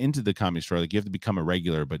the Comedy Store, like, you have to become a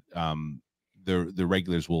regular, but the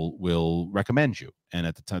regulars will recommend you. And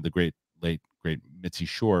at the time, the late great Mitzi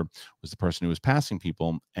Shore was the person who was passing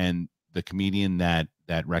people, and the comedian that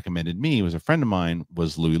recommended me was a friend of mine,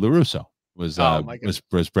 was Louis LaRusso, was Oh my god.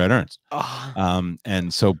 was Brett Ernst. Oh.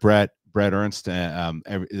 And so Brett Ernst,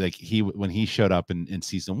 like, when he showed up in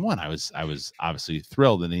season 1, I was obviously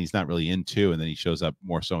thrilled, and then he's not really in 2, and then he shows up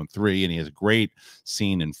more so in 3, and he has a great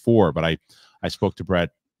scene in 4. But I spoke to Brett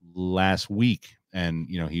last week, and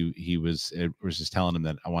he was just telling him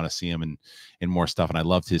that I want to see him in more stuff, and I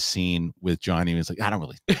loved his scene with Johnny. He was like, I don't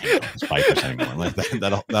really hang out with bikers anymore. Like,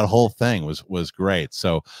 that whole thing was great.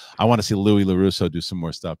 So I want to see Louis LaRusso do some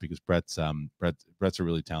more stuff, because Brett's a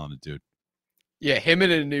really talented dude. Yeah, him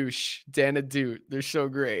and Anoush, Dana Dude, they're so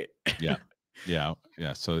great. Yeah.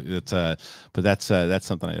 So it's but that's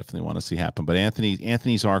something I definitely want to see happen. But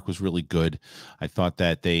Anthony's arc was really good. I thought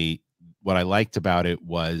that what I liked about it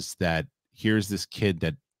was that here's this kid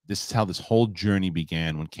that this is how this whole journey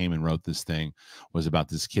began. When Kamen wrote this thing, was about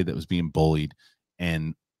this kid that was being bullied,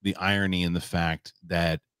 and the irony in the fact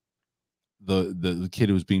that the kid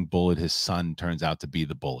who was being bullied, his son turns out to be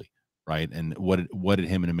the bully. Right. And what did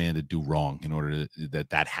him and Amanda do wrong in order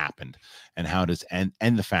that happened? And how does, and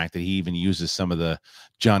the fact that he even uses some of the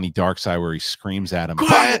Johnny Darkside where he screams at him.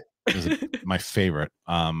 Quiet! Is my favorite.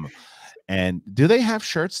 And do they have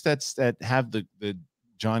shirts that have the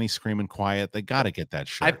Johnny screaming quiet? They got to get that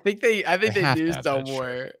shirt. I think they do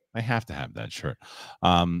somewhere. I have to have that shirt.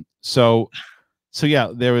 So yeah,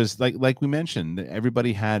 there was, like we mentioned,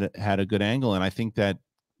 everybody had a good angle, and I think that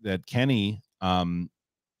Kenny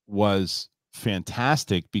was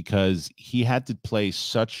fantastic, because he had to play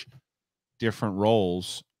such different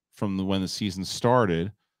roles from when the season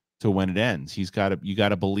started to when it ends. You got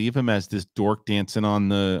to believe him as this dork dancing on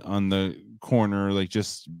the corner, like,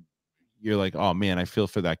 just, you're like, oh man, I feel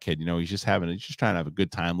for that kid. He's just trying to have a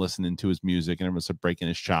good time listening to his music, and everyone's breaking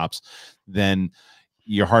his chops. Then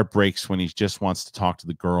your heart breaks when he just wants to talk to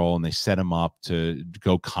the girl, and they set him up to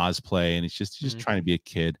go cosplay, and he's just trying to be a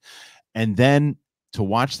kid. And then to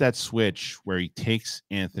watch that switch where he takes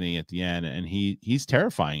Anthony at the end, and he's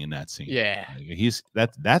terrifying in that scene. Yeah.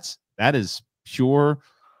 That is pure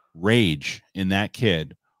rage in that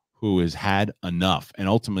kid who has had enough. And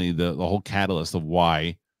ultimately the whole catalyst of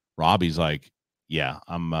why Robbie's like, yeah,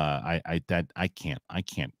 I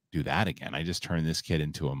can't do that again. I just turned this kid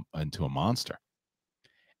into a monster.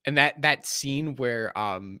 And that scene where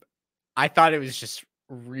I thought it was just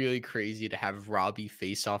really crazy to have Robbie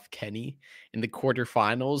face off Kenny in the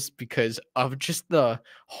quarterfinals, because of just the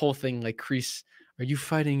whole thing. Like, Kreese, are you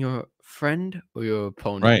fighting your friend or your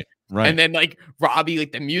opponent? Right. And then like Robbie,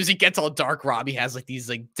 like the music gets all dark. Robbie has like these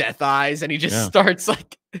like death eyes, and he just starts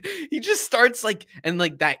like and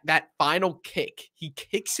like that final kick, he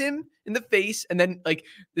kicks him in the face, and then like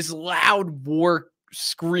this loud war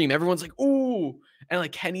scream. Everyone's like, ooh, and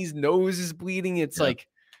like Kenny's nose is bleeding. It's like,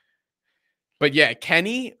 but yeah,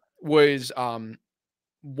 Kenny was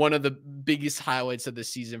one of the biggest highlights of the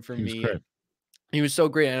season for me. Great. He was so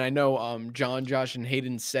great. And I know John, Josh, and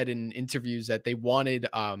Hayden said in interviews that they wanted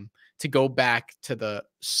to go back to the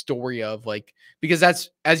story of, like, because that's,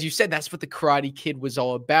 as you said, that's what the Karate Kid was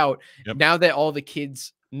all about. Yep. Now that all the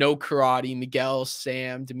kids know karate, Miguel,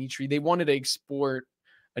 Sam, Dimitri, they wanted to explore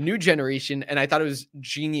a new generation. And I thought it was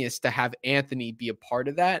genius to have Anthony be a part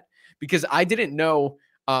of that, because I didn't know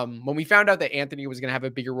when we found out that Anthony was going to have a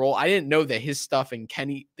bigger role, I didn't know that his stuff and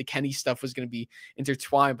the Kenny stuff was going to be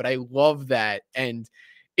intertwined, but I love that. And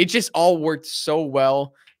it just all worked so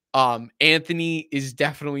well. Anthony is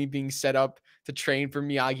definitely being set up to train for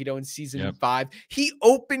Miyagi-Do in season 5. He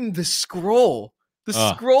opened the scroll. The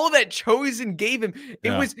scroll that Chozen gave him.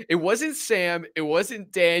 It wasn't Sam, it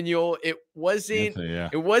wasn't Daniel, it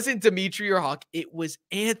wasn't Dimitri or Hawk. It was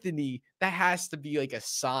Anthony. That has to be like a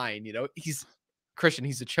sign, you know. He's Kristian,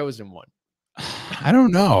 he's the chosen one. I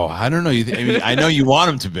don't know. I mean, I know you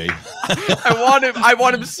want him to be. I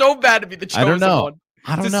want him so bad to be the chosen one.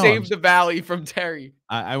 I don't know. Save the valley from Terry.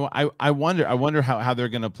 I wonder how they're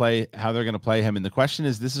gonna play him. And the question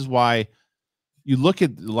is, this is why you look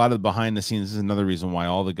at a lot of the behind the scenes. This is another reason why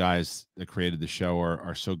all the guys that created the show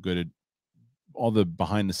are so good at all the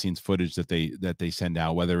behind the scenes footage that they send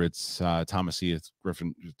out, whether it's Thomas Ian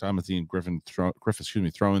Griffin throwing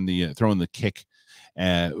the kick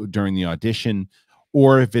during the audition,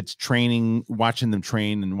 or if it's training, watching them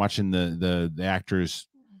train and watching the actors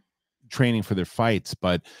training for their fights.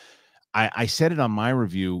 But I said it on my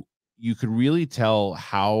review, you could really tell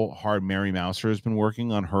how hard Mary Mouser has been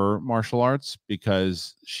working on her martial arts,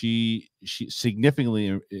 because she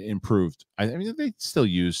significantly improved. I mean, they still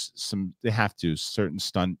use they have to certain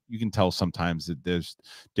stunt. You can tell sometimes that there's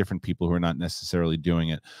different people who are not necessarily doing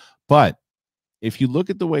it. But if you look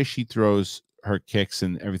at the way she throws her kicks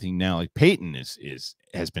and everything now, like Peyton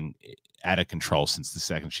has been out of control since the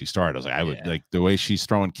second she started. I was like, I would like the way she's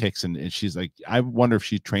throwing kicks, and she's like, I wonder if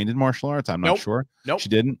she trained in martial arts. I'm not sure. Nope. She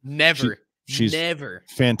didn't. Never. She's never.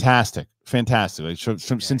 Fantastic. Like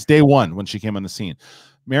since day one when she came on the scene.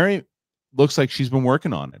 Mary looks like she's been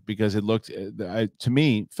working on it, because it looked to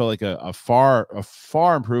me felt like a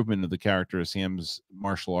far improvement of the character of Sam's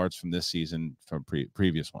martial arts from this season from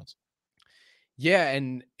previous ones. Yeah,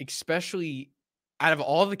 and especially out of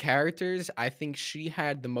all the characters, I think she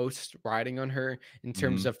had the most riding on her in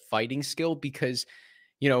terms of fighting skill, because,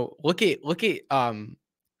 you know, look at look at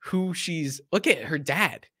her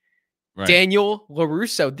dad, Daniel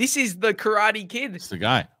LaRusso. This is the Karate Kid. It's the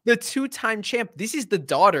guy, the 2-time champ. This is the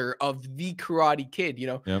daughter of the Karate Kid.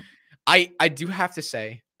 You know, I do have to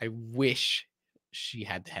say, I wish she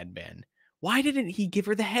had the headband. Why didn't he give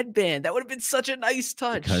her the headband? That would have been such a nice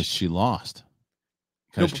touch. Because she lost.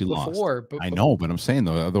 Because she lost. I know, but I'm saying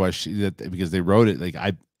though, otherwise because they wrote it like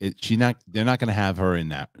they're not going to have her in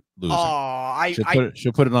that losing. Oh,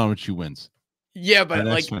 she'll put it on when she wins. Yeah, but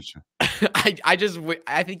like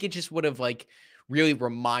I think it just would have like really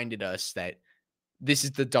reminded us that this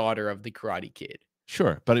is the daughter of the Karate Kid.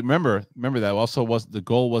 Sure, but remember that also the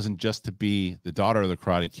goal wasn't just to be the daughter of the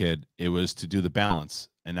Karate Kid; it was to do the balance.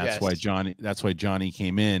 And that's why Johnny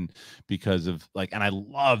came in, because of like, and I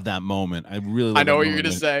love that moment. I know what you're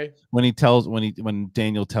gonna say when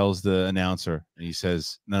Daniel tells the announcer, and he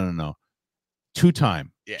says, no,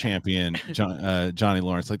 2-time champion Johnny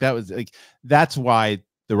Lawrence. Like that was like, that's why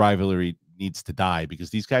the rivalry needs to die,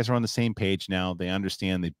 because these guys are on the same page now. They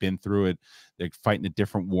understand, they've been through it. They're fighting a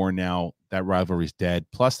different war now. That rivalry's dead.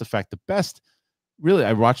 Plus the fact, I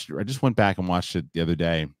just went back and watched it the other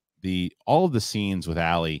day. All of the scenes with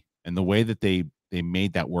Allie and the way that they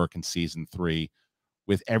made that work in season 3,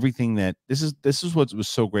 with everything that this is what was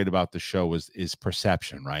so great about the show is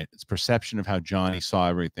perception, right? It's perception of how Johnny saw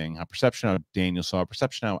everything, perception how Daniel saw it,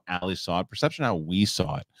 perception how Allie saw it, perception how we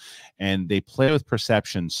saw it, and they play with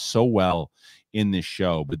perception so well in this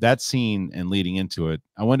show. But that scene and leading into it,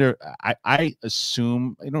 I wonder. I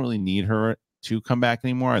assume I don't really need her to come back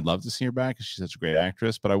anymore. I'd love to see her back because she's such a great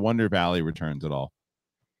actress, but I wonder if Allie returns at all.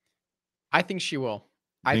 I think she will.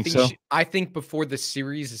 I think before the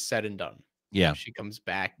series is said and done. Yeah, she comes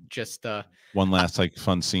back. Just one last like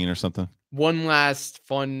fun scene or something. One last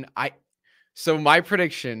fun. So my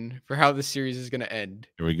prediction for how the series is going to end.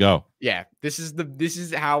 Here we go. Yeah, this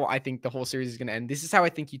is how I think the whole series is going to end. This is how I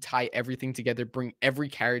think you tie everything together, bring every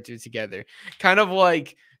character together. Kind of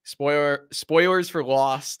like spoilers for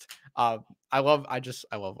Lost. I love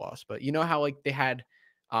Lost, but you know how like they had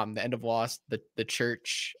the end of Lost, the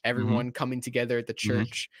church, everyone coming together at the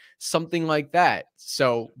church, something like that.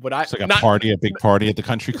 So it's like a big party at the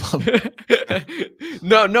country club.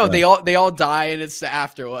 No, they all die and it's the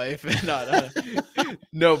afterlife.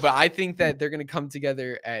 No, but I think that they're gonna come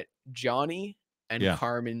together at Johnny and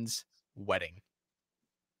Carmen's wedding.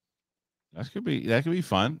 That could be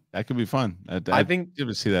fun. I think you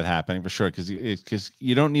would see that happening for sure, because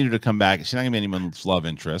you don't need her to come back. She's not gonna be anyone's love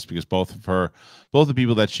interest, because both the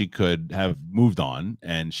people that she could have moved on,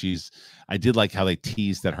 and I did like how they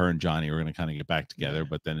teased that her and Johnny were gonna kind of get back together.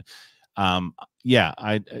 But then,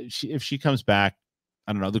 if she comes back,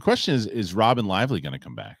 I don't know. The question is Robin Lively gonna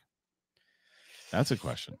come back? That's a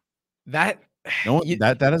question. That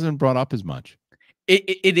that hasn't been brought up as much.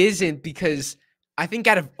 It isn't, because I think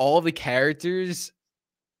out of all the characters,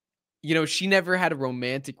 you know, she never had a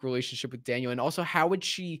romantic relationship with Daniel, and also how would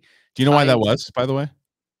she Do you know why tie that into was, by the way?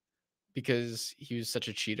 because he was such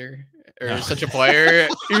a cheater No. or such a player?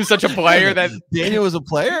 He was such a player that Daniel was a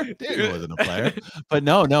player? Daniel wasn't a player. But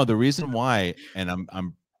no, the reason why, and I'm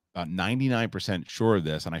about 99% sure of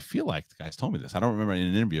this, and I feel like the guys told me this. I don't remember in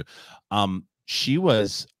an interview. She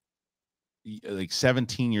was like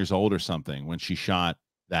 17 years old or something when she shot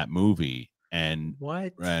that movie, and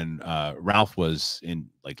What? Ralph was in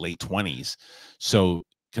like late 20s. So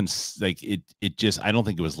like it just, I don't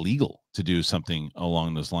think it was legal to do something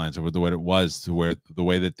along those lines, or the way it was, to where the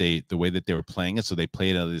way that they were playing it. So they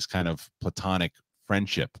played out this kind of platonic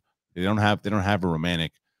friendship. They don't have a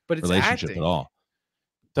romantic But it's relationship at acting. all.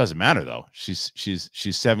 Doesn't matter though. She's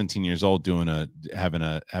 17 years old, having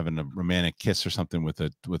a romantic kiss or something with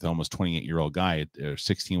almost 28-year-old guy, or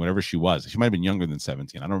 16, whatever she was. She might have been younger than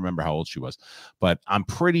 17. I don't remember how old she was, but I'm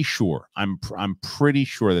pretty sure. I'm pretty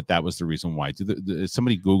sure that was the reason why.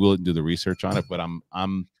 Somebody Google it and do the research on it, but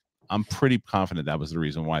I'm pretty confident that was the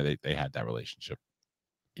reason why they had that relationship.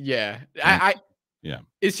 Yeah. And I yeah.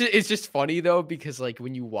 It's just funny though, because like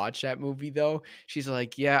when you watch that movie though, she's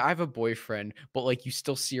like, "Yeah, I have a boyfriend," but like you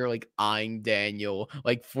still see her like eyeing Daniel,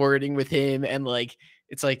 like flirting with him, and like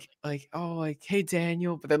it's like oh like hey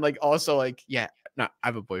Daniel, but then like also like yeah, no, I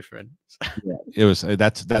have a boyfriend. Yeah, it was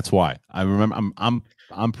that's why I remember.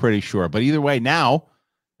 I'm pretty sure. But either way, not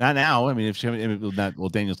now. I mean, if she, well,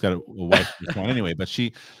 Daniel's got a wife at this point anyway. But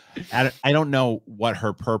I don't know what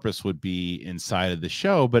her purpose would be inside of the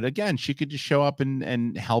show. But again, she could just show up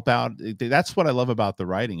and help out. That's what I love about the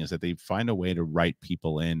writing, is that they find a way to write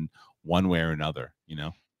people in one way or another. You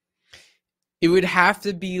know, It would have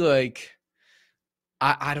to be like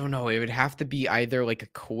I don't know. It would have to be either like a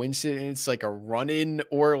coincidence, like a run-in,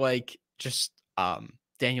 or like just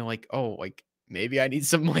Daniel like, oh, like maybe I need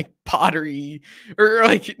some like pottery, or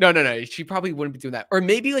like no. She probably wouldn't be doing that. Or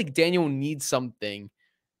maybe like Daniel needs something,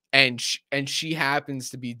 and she happens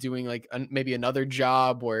to be doing like maybe another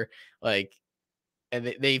job, or like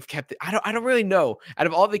and they've kept it. I don't really know. Out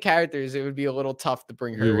of all the characters, it would be a little tough to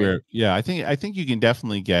bring her in. yeah. I think you can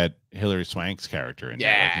definitely get Hilary Swank's character in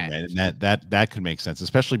there, like, Yeah. and that could make sense,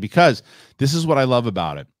 especially because this is what I love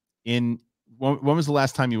about it. When was the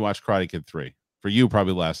last time you watched Karate Kid 3? For you,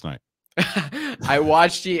 probably last night. I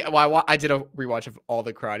watched I did a rewatch of all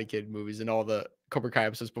the Karate Kid movies and all the Cobra Kai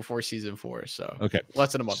episodes before season 4, so Okay,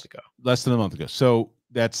 less than a month ago. less than a month ago. So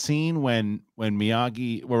that scene when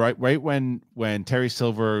Miyagi, well, right when Terry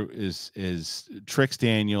Silver is tricks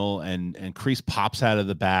Daniel, and KREESE pops out of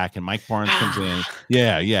the back, and Mike Barnes comes in.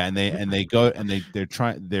 Yeah, and they go, and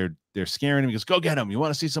they're scaring him. He goes, "Go get him! You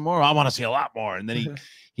want to see some more? I want to see a lot more." And then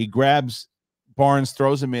he grabs Barnes,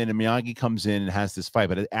 throws him in, and Miyagi comes in and has this fight.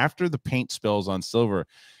 But after the paint spills on Silver,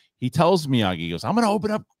 he tells Miyagi, he goes, "I'm going to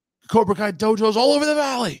open up Cobra Kai dojos all over the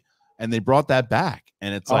valley." And they brought that back,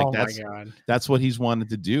 and it's like Oh my god. that's what he's wanted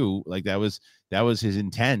to do. Like that was his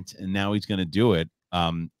intent, and now he's going to do it.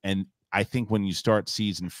 And I think when you start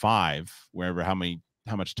season 5, wherever how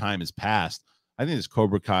much time has passed, I think there's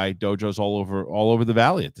Cobra Kai dojos all over the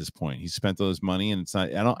valley at this point. He spent all his money, and it's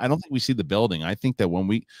not. I don't think we see the building. I think that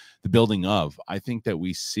I think that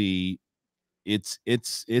we see it's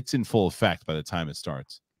in full effect by the time it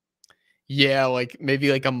starts. Yeah, like maybe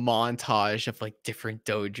like a montage of like different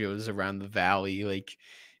dojos around the valley, like,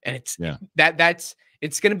 and Yeah.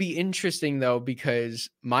 it's gonna be interesting though, because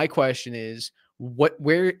my question is,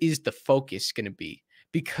 where is the focus gonna be?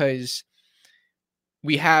 Because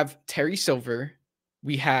we have Terry Silver,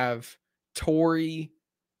 we have Tory,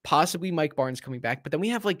 possibly Mike Barnes coming back, but then we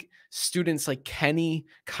have like students like Kenny,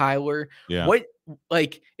 Kyler. Yeah. What,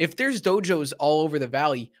 like if there's dojos all over the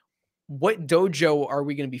valley, what dojo are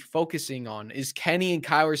we going to be focusing on? Is Kenny and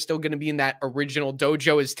Kyler still going to be in that original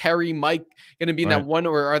dojo? Is Terry, Mike going to be in Right. that one,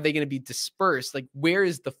 or are they going to be dispersed? Like, where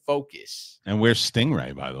is the focus? And where's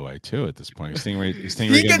Stingray, by the way, too, at this point? Stingray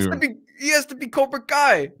He has to be Cobra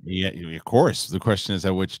Kai. Yeah, of course. The question is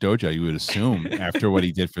at which dojo. You would assume after what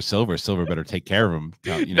he did for Silver better take care of him.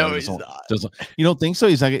 You know, No, he's not. You don't think so?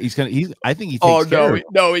 He's not. He's gonna. I think he takes Oh care of him.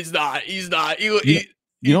 no, he's not. He's not. He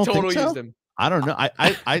don't totally think so? used him. I don't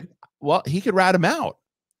know. Well, he could rat him out.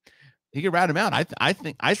 He could rat him out. I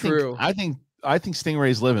think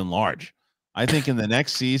Stingray's living large. I think in the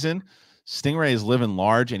next season, Stingray is living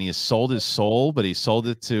large, and he has sold his soul, but he sold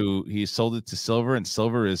it to Silver, and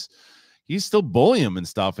Silver he's still bullying him and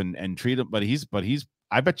stuff, and treat him, but he's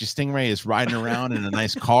I bet you Stingray is riding around in a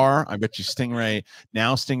nice car. I bet you Stingray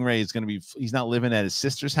is going to be, he's not living at his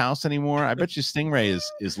sister's house anymore. I bet you Stingray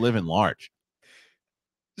is living large.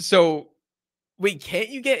 So Wait, can't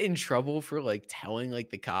you get in trouble for, like, telling, like,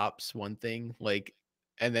 the cops one thing, like,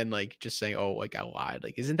 and then, like, just saying, "Oh, like, I lied."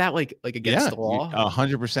 Like, isn't that, like, against Yeah, the law?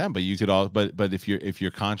 100%. But you could all, but if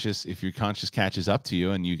your conscience catches up to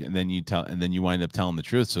you, and then you wind up telling the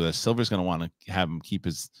truth, so that Silver's going to want to have him keep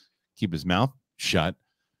his mouth shut,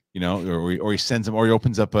 or he sends him, or he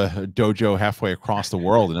opens up a dojo halfway across the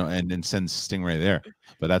world, and then sends Stingray there.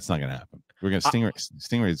 But that's not going to happen. We're gonna I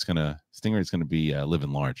Stingray's gonna be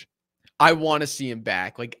living large. I wanna see him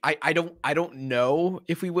back. Like, I don't know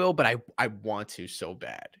if we will, but I want to so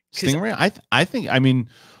bad. 'Cause Stingray, I think, I mean,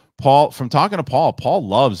 Paul, from talking to Paul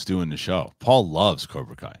loves doing the show. Paul loves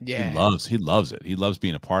Cobra Kai. yeah. He loves it. He loves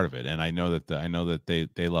being a part of it. And I know that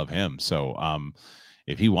they love him. So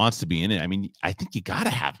if he wants to be in it, I mean, I think you got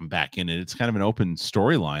to have him back in it. It's kind of an open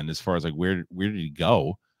storyline as far as like where did he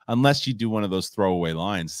go? Unless you do one of those throwaway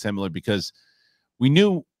lines similar, because we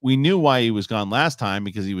knew why he was gone last time,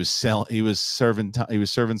 because he was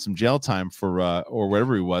serving some jail time for or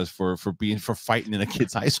whatever he was for fighting in a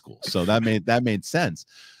kid's high school. So that made sense.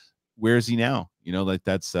 Where is he now? Like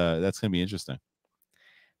that's gonna be interesting.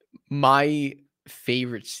 My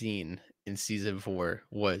favorite scene in season 4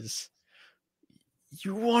 was,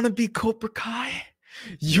 "You wanna be Cobra Kai?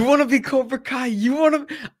 You wanna be Cobra Kai? You wanna"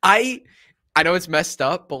 I know it's messed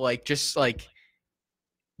up, but, like, just, like,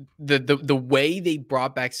 the way they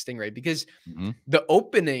brought back Stingray, because Mhm. the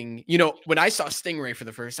opening, when I saw Stingray for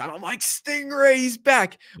the first time, I'm like, "Stingray's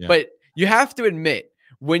back." Yeah. But you have to admit,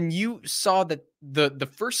 when you saw that the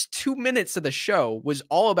first 2 minutes of the show was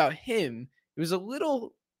all about him, it was a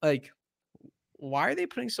little like, why are they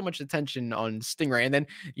putting so much attention on Stingray? And then,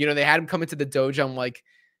 they had him come into the dojo. I'm like,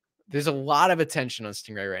 there's a lot of attention on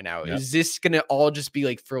Stingray right now. Yeah. Is this gonna all just be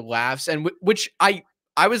like for laughs? And which I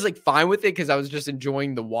was like fine with it, because I was just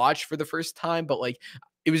enjoying the watch for the first time. But like,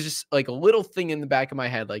 it was just like a little thing in the back of my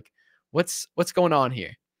head, like, what's going on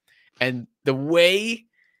here? And the way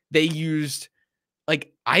they used,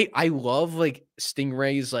 like, I love like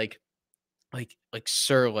Stingray's like,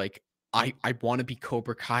 "Sir, like, I wanna be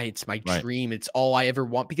Cobra Kai, it's my Right. dream, it's all I ever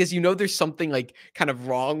want," because, there's something, like, kind of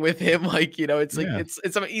wrong with him, like, it's like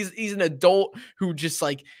Yeah. he's an adult who just,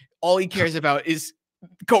 like, all he cares about is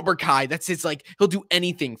Cobra Kai, that's his, like, he'll do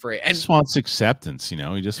anything for it, and Just wants acceptance. He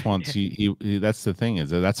just wants that's the thing, is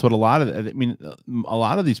that's what a lot of, I mean, a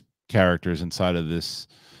lot of these characters inside of this,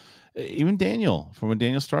 even Daniel, from when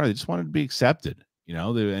Daniel started, they just wanted to be accepted,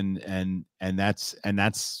 and that's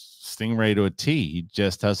Stingray to a T. He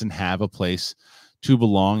just doesn't have a place to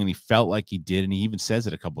belong, and he felt like he did, and he even says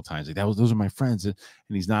it a couple times, like, those are my friends, and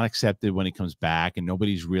he's not accepted when he comes back, and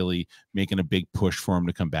nobody's really making a big push for him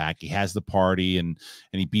to come back. He has the party, and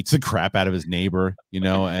he beats the crap out of his neighbor,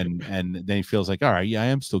 and then he feels like, all right, yeah, I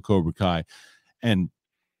am still Cobra Kai, and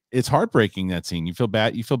it's heartbreaking, that scene. You feel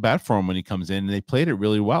bad for him when he comes in, and they played it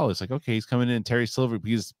really well. It's like, okay, he's coming in, Terry Silver,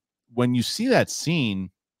 because when you see that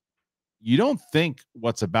scene, you don't think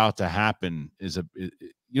what's about to happen you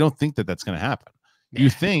don't think that that's going to happen. yeah.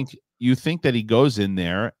 You think that he goes in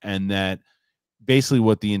there, and that basically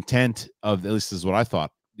what the intent of, at least this is what I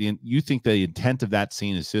thought, you think the intent of that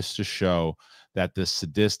scene is just to show that the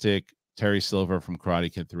sadistic Terry Silver from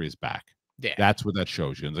Karate Kid 3 is back. Yeah. That's what that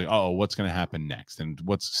shows you. It's like, oh, what's going to happen next, and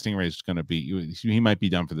what's Stingray's going to be? He might be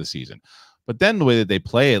done for the season. But then the way that they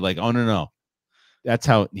play it, like, oh no, that's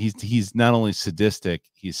how he's not only sadistic,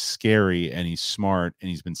 he's scary, and he's smart, and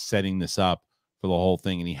he's been setting this up for the whole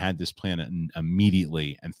thing, and he had this plan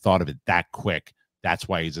immediately and thought of it that quick. That's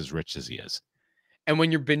why he's as rich as he is. And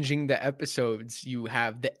when you're binging the episodes, you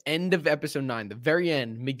have the end of episode 9, the very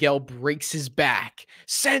end, Miguel breaks his back.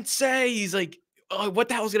 Sensei, he's like, "Oh, what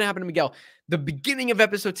the hell is gonna happen to Miguel?" The beginning of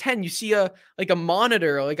episode 10, you see a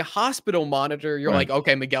monitor, like a hospital monitor. You're Right. like,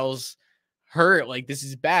 okay, Miguel's hurt. Like, this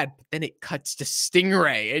is bad. But then it cuts to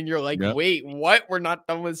Stingray, and you're like, Yep. wait, what? We're not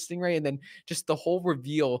done with Stingray. And then just the whole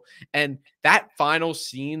reveal and that final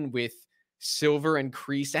scene with Silver and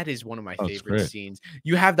KREESE, that is one of my Oh, it's favorite great. scenes.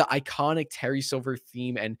 You have the iconic Terry Silver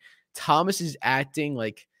theme, and Thomas's acting,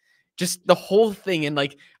 like, just the whole thing. And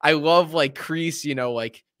like, I love like KREESE,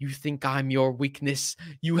 like, "You think I'm your weakness?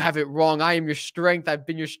 You have it wrong. I am your strength. I've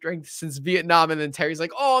been your strength since Vietnam." And then Terry's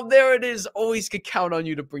like, "Oh, there it is. Always could count on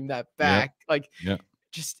you to bring that Yep. back." Like, Yep.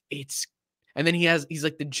 just it's and then he's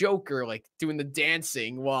like the Joker, like doing the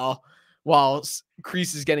dancing while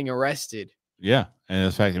KREESE is getting arrested. Yeah, and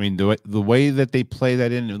in fact, I mean, the way that they play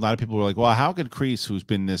that in, a lot of people were like, "Well, how could KREESE, who's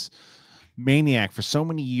been this maniac for so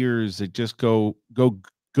many years, that just go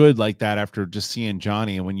good like that after just seeing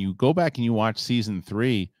Johnny?" And when you go back and you watch season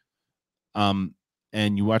 3, um,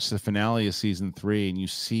 and you watch the finale of season 3, and you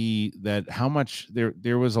see that how much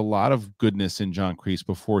there was a lot of goodness in John Kreese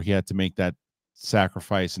before he had to make that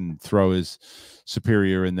sacrifice and throw his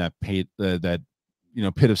superior in that pit,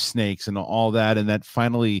 pit of snakes and all that. And that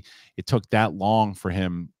finally, it took that long for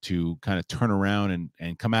him to kind of turn around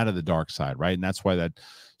and come out of the dark side, right? And that's why that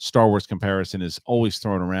Star Wars comparison is always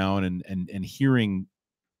thrown around, and hearing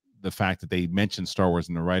the fact that they mention Star Wars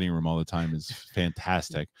in the writing room all the time is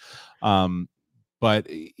fantastic. But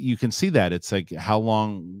you can see that it's like, how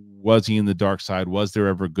long was he in the dark side? Was there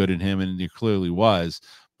ever good in him? And there clearly was,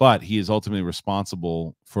 but he is ultimately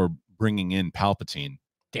responsible for bringing in Palpatine,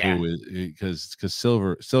 who is, because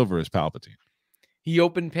Silver is Palpatine. He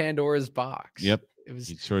opened Pandora's box. Yep,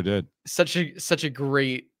 he sure did. Such a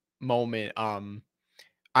great moment.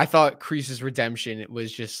 I thought KREESE's redemption, it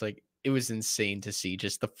was just like, it was insane to see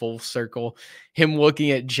just the full circle. Him looking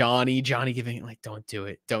at Johnny giving like, don't do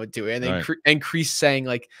it. And then KREESE saying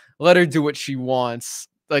like, let her do what she wants.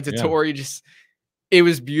 Like the Tory, just, it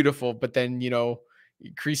was beautiful. But then,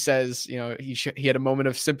 KREESE says, he had a moment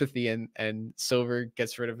of sympathy, and Silver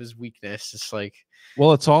gets rid of his weakness. It's like,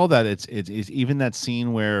 well, it's all that. It's even that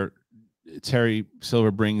scene where Terry Silver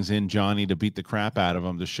brings in Johnny to beat the crap out of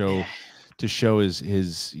him to show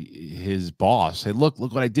his boss, hey, look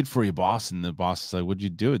what I did for you, boss. And the boss is like, what'd you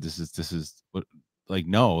do? This is what, like,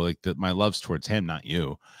 no, like, my love's towards him, not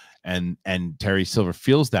you. And Terry Silver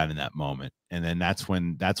feels that in that moment. And then that's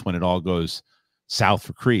when it all goes south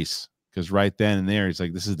for KREESE, because right then and there he's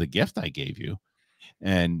like, this is the gift I gave you,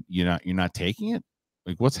 and you're not taking it.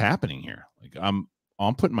 Like, what's happening here? Like,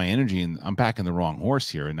 I'm putting my energy in, I'm backing the wrong horse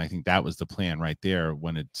here. And I think that was the plan right there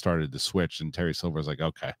when it started to switch. And Terry Silver was like,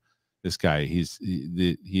 okay, this guy, he's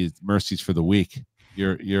mercy's for the weak.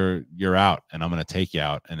 You're out, and I'm going to take you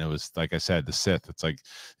out. And it was, like I said, the Sith. It's like,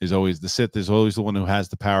 there's always the one who has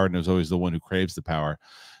the power, and there's always the one who craves the power.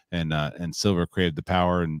 And Silver craved the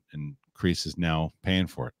power, and KREESE is now paying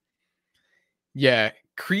for it. Yeah,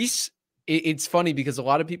 KREESE. It's funny because a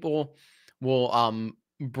lot of people will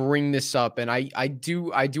bring this up, and I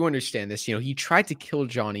do understand this. He tried to kill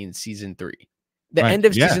Johnny in season 3, the end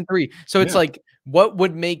of season 3. So it's like, what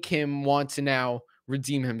would make him want to now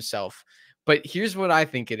redeem himself? But here's what I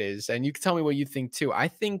think it is, and you can tell me what you think too. I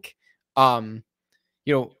think,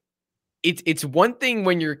 it's one thing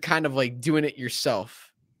when you're kind of like doing it yourself.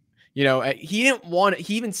 He didn't want it.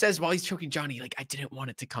 He even says while he's choking Johnny, like, I didn't want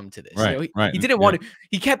it to come to this. He didn't want it.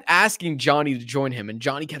 He kept asking Johnny to join him, and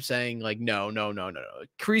Johnny kept saying like, no.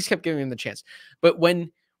 KREESE kept giving him the chance. But when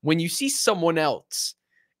you see someone else,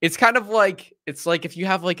 it's kind of like, it's like if you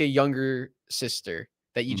have like a younger sister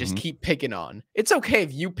that you just keep picking on. It's okay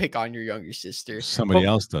if you pick on your younger sister. Somebody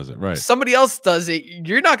else does it, right? Somebody else does it.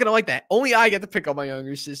 You're not gonna like that. Only I get to pick on my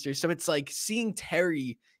younger sister. So it's like seeing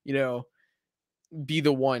Terry, be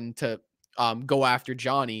the one to go after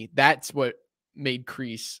Johnny. That's what made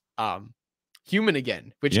KREESE human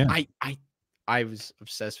again, which I was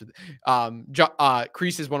obsessed with.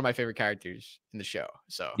 KREESE is one of my favorite characters in the show.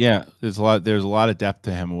 So yeah, there's a lot of depth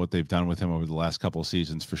to him and what they've done with him over the last couple of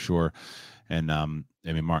seasons for sure. And I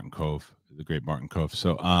mean, Martin Kove, the great Martin Kove.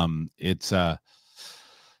 So it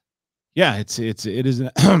is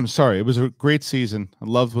I'm sorry, it was a great season. I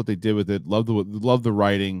loved what they did with it. Loved the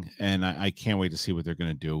writing, and I can't wait to see what they're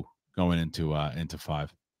going to do going into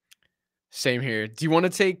 5. Same here. Do you want to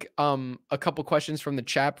take a couple questions from the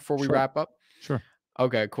chat before we wrap up? Sure.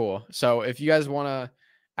 Okay, cool. So if you guys want to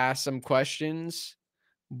ask some questions,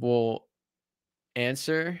 we'll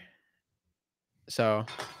answer. So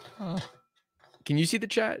can you see the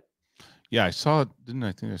chat? Yeah, I saw it.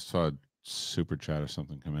 I think I saw a super chat or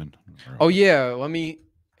something come in. Oh yeah, let me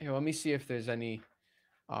see if there's any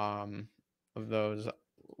of those.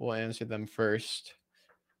 We'll answer them first.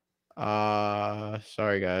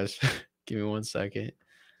 Sorry guys. Give me 1 second.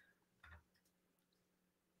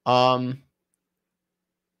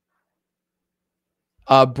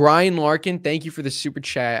 Brian Larkin, thank you for the super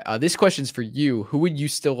chat. This question's for you. Who would you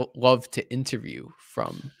still love to interview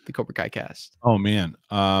from the Cobra Kai cast? Oh man.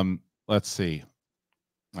 Let's see.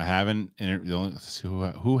 I haven't interviewed.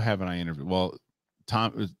 Who haven't I interviewed? Well,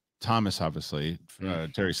 Thomas, obviously.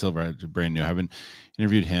 Terry Silver, brand new. I haven't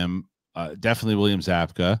interviewed him. Definitely William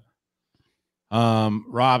Zabka.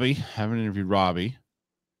 Robby, haven't interviewed Robby.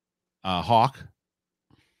 Hawk.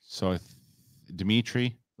 So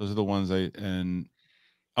Dimitri. Those are the ones and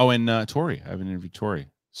Tory. I haven't interviewed Tory.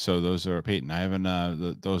 So those are Peyton. I haven't.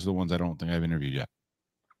 Those are the ones I don't think I've interviewed yet.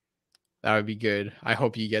 That would be good. I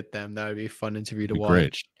hope you get them. That would be a fun interview to watch.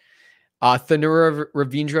 Great. Thanura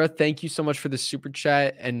Ravindra, thank you so much for the super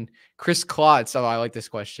chat. And Chris Klotz. Oh, I like this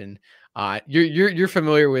question. You're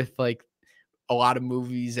familiar with like a lot of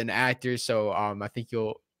movies and actors, so I think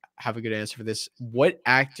you'll have a good answer for this. What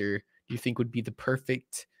actor do you think would be the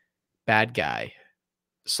perfect bad guy.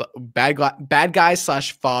 So, bad guy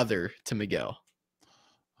slash father to Miguel.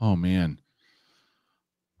 Oh man.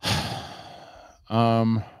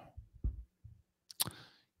 um,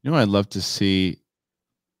 I'd love to see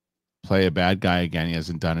play a bad guy again. He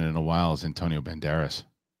hasn't done it in a while. Is Antonio Banderas.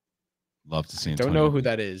 Love to see Don't Antonio. know who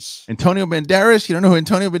that is. Antonio Banderas. You don't know who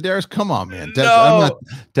Antonio Banderas? Come on, man. I'm not No.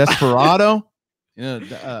 Desperado.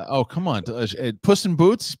 Oh, come on. Puss in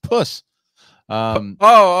Boots. Puss.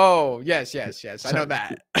 Oh, yes. I know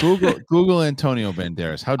that. Google Antonio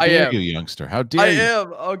Banderas. How dare you, youngster? How dare you? I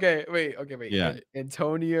am. Okay, wait. Yeah.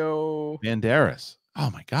 Antonio Banderas. Oh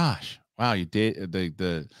my gosh. Wow, you did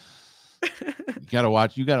the you gotta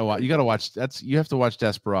watch. You gotta watch. You have to watch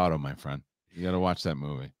Desperado, my friend. You gotta watch that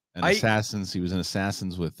movie. And Assassins. He was in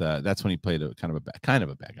Assassins with. That's when he played a kind of a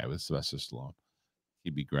bad guy with Sylvester Stallone.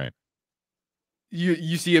 He'd be great.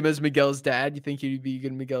 You see him as Miguel's dad? You think he'd be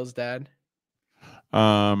good Miguel's dad?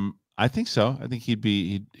 I think so. I think he'd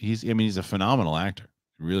be. He's. I mean, he's a phenomenal actor.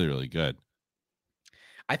 Really, really good.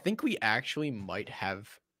 I think we actually might have.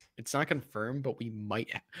 It's not confirmed, but we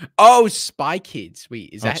might. Oh, Spy Kids. Wait,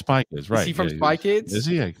 is that Spy Kids? Right? Is he from Spy Kids? Is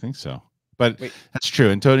he? I think so. But that's true.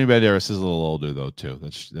 Antonio Banderas is a little older though, too.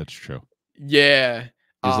 That's true. Yeah,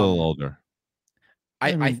 he's a little older.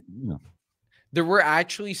 There were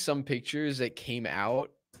actually some pictures that came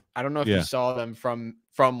out. I don't know if you saw them from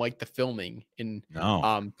like the filming in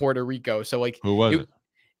Puerto Rico. So like, who was it?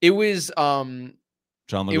 It was John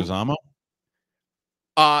Leguizamo.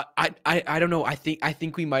 I don't know. I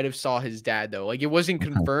think we might have saw his dad though. Like it wasn't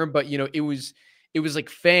confirmed, but it was like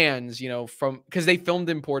fans, from because they filmed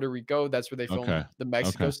in Puerto Rico. That's where they filmed the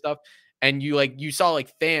Mexico stuff. And you saw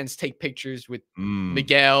like fans take pictures with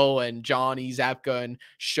Miguel and Johnny Zapka and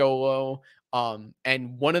Sholo.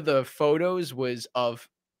 And one of the photos was of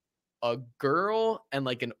a girl and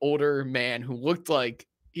like an older man who looked like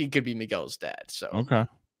he could be Miguel's dad. So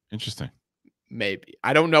interesting. Maybe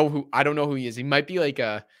I don't know who he is. He might be like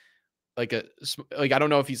I don't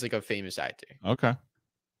know if he's like a famous actor. Okay.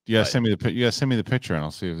 Yeah, send me the picture and I'll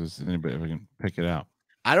see if there's anybody if I can pick it out.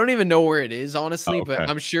 I don't even know where it is, honestly, but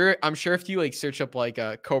I'm sure if you like search up like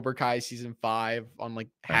Cobra Kai season 5 on like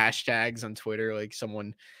hashtags on Twitter, like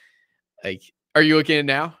someone like, are you looking at it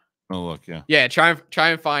now? Oh, look, yeah. Yeah, try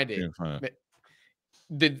and find it.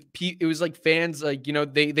 It was like fans, like,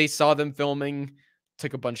 they saw them filming,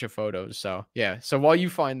 took a bunch of photos. So yeah. So while you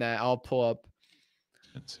find that, I'll pull up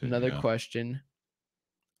another question.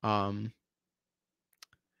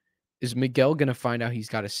 Is Miguel gonna find out he's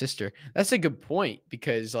got a sister? That's a good point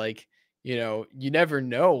because, like, you never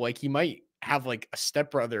know. Like, he might have like a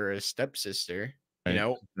stepbrother or a stepsister,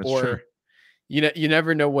 That's or true. you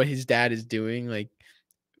never know what his dad is doing. Like,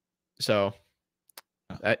 so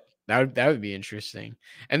that would be interesting.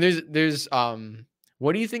 And there's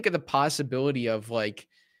what do you think of the possibility of like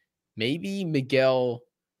maybe Miguel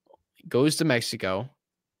goes to Mexico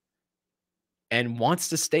and wants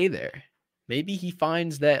to stay there? Maybe he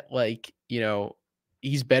finds that like,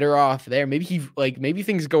 he's better off there. Maybe maybe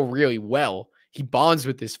things go really well. He bonds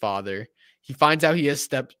with his father. He finds out he has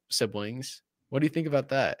step siblings. What do you think about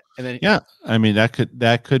that? And then I mean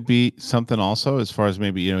that could be something also as far as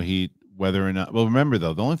maybe whether or not. Well, remember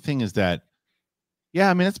though, the only thing is that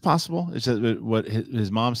I mean it's possible. It's just what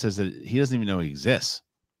his mom says that he doesn't even know he exists.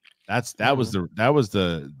 That was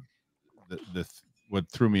the what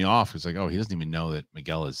threw me off. It's like, oh, he doesn't even know that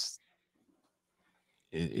Miguel is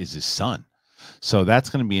his son. So that's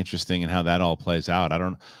going to be interesting and how that all plays out. I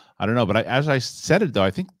don't know, but as I said it though,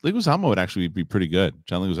 I think Leguizamo would actually be pretty good.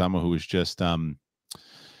 John Leguizamo, who was just I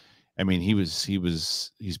mean,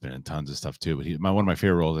 he's been in tons of stuff too, but one of my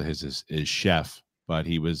favorite roles of his is Chef, but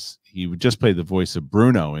he just played the voice of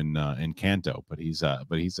Bruno in Canto, but he's John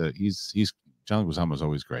Leguizamo is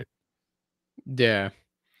always great. Yeah.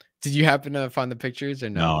 Did you happen to find the pictures or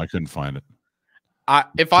no? No, I couldn't find it.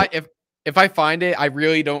 If I find it, I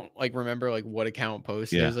really don't like remember like what account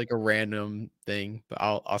posted. It was like a random thing, but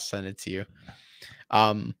I'll send it to you.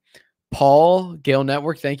 Paul Gale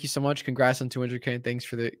Network, thank you so much. Congrats on 200K and thanks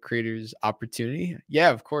for the creators opportunity.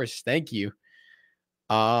 Yeah, of course. Thank you.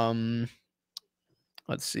 Let's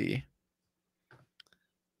see.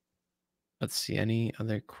 Any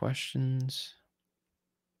other questions?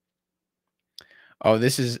 Oh,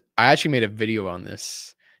 I actually made a video on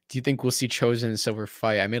this. Do you think we'll see Chozen and Silver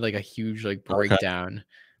fight? I made like a huge like breakdown. Okay.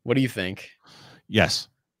 What do you think? Yes,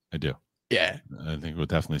 I do. Yeah, I think we'll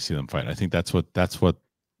definitely see them fight. I think that's what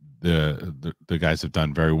the guys have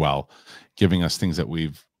done very well, giving us things that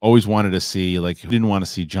we've always wanted to see. Like, we didn't want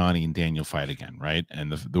to see Johnny and Daniel fight again, right?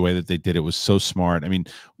 And the way that they did it was so smart. I mean,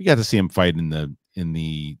 we got to see him fight in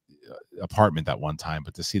the apartment that one time,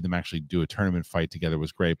 but to see them actually do a tournament fight together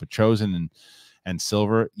was great. But Chosen and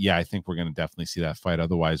Silver, yeah, I think we're going to definitely see that fight.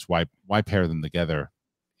 Otherwise, why pair them together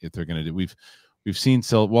if they're going to do? We've seen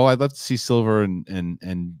Silver. Well, I'd love to see Silver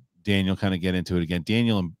and Daniel kind of get into it again.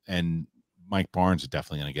 Daniel and Mike Barnes are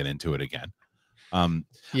definitely going to get into it again.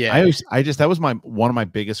 Yeah. That was one of my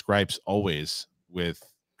biggest gripes always with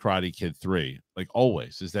Karate Kid 3, like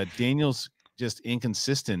always, is that Daniel's just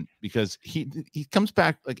inconsistent, because he comes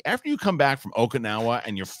back, like after you come back from Okinawa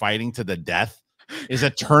and you're fighting to the death, is a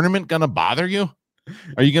tournament gonna bother you?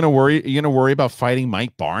 Are you gonna worry about fighting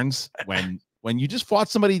Mike Barnes when you just fought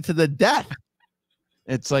somebody to the death?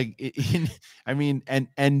 It's like, I mean,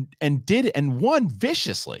 and won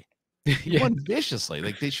viciously. He won viciously.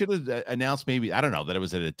 Like, they should have announced, maybe, I don't know, that it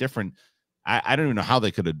was at a different. I don't even know how they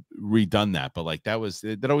could have redone that, but like that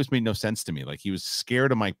always made no sense to me. Like, he was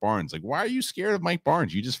scared of Mike Barnes. Like, why are you scared of Mike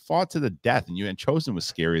Barnes? You just fought to the death, and Chozen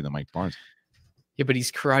was scarier than Mike Barnes. Yeah, but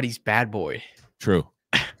he's karate's bad boy. True,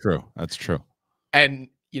 that's true. And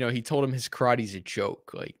he told him his karate's a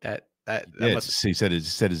joke. Like that. He said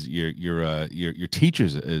your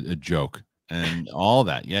teacher's a joke and all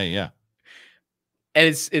that. Yeah. And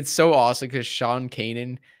it's so awesome because Sean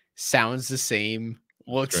Kanan sounds the same,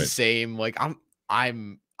 looks the same. Like,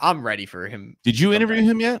 I'm ready for him. Did you interview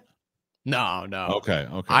him yet? No. Okay.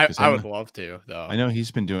 I would love to, though. I know he's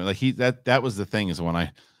been doing, like, that was the thing, is when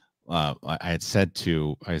I had said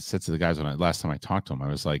to the guys last time I talked to him, I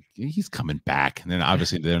was like, he's coming back. And then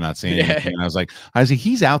obviously they're not saying anything. And I was like,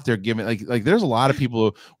 he's out there giving, like there's a lot of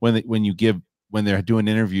people when they're doing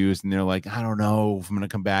interviews and they're like, I don't know if I'm going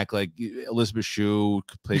to come back. Like Elizabeth Shue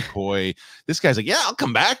played Koi. This guy's like, yeah, I'll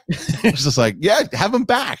come back. It's just like, yeah, have him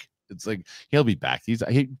back. It's like, he'll be back.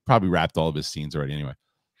 He probably wrapped all of his scenes already anyway.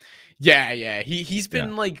 Yeah. He's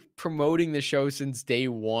been like promoting the show since day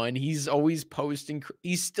one. He's always posting.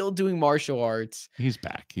 He's still doing martial arts. He's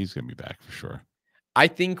back. He's going to be back for sure. I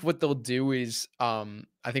think what they'll do is, I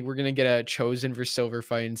think we're going to get a Chozen for Silver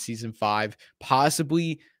fight in season 5,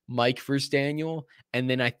 possibly Mike versus Daniel. And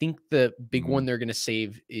then I think the big one they're going to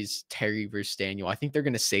save is Terry versus Daniel. I think they're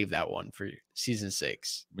going to save that one for season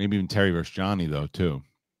 6. Maybe even Terry versus Johnny, though, too,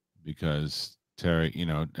 because Terry,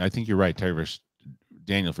 I think you're right. Terry versus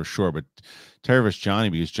Daniel for sure, but Terry versus Johnny,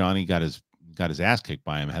 because Johnny got his ass kicked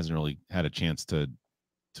by him, hasn't really had a chance to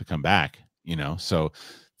come back, so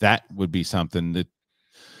that would be something that,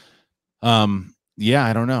 yeah,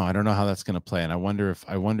 I don't know how that's going to play. And I wonder if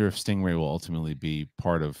Stingray will ultimately be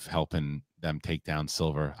part of helping them take down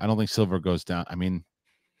Silver. I don't think Silver goes down. I mean,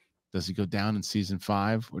 does he go down in season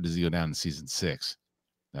 5 or does he go down in season 6?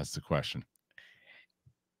 That's the question.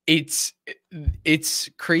 It's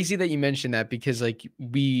crazy that you mentioned that, because like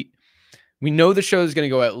we know the show is going to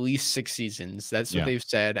go at least 6 seasons. That's what they've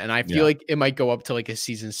said. And I feel like it might go up to like a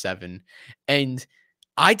season 7. And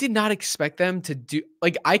I did not expect them to do,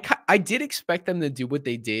 like, I did expect them to do what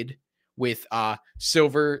they did with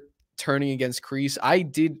Silver turning against KREESE. I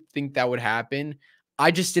did think that would happen.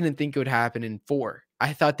 I just didn't think it would happen in 4.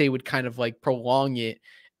 I thought they would kind of like prolong it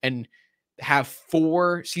and have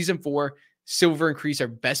season 4, Silver and KREESE are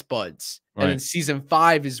best buds. Right. And then season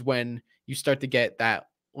 5 is when you start to get that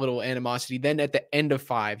little animosity. Then at the end of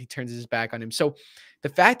 5, he turns his back on him. So the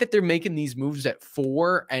fact that they're making these moves at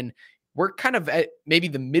 4, and we're kind of at maybe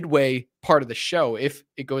the midway part of the show, if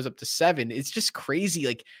it goes up to 7, it's just crazy,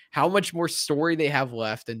 like how much more story they have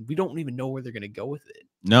left, and we don't even know where they're going to go with it.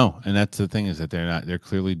 No, and that's the thing, is that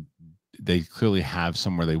they clearly have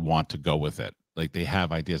somewhere they want to go with it. Like, they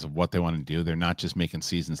have ideas of what they want to do. They're not just making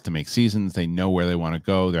seasons to make seasons. They know where they want to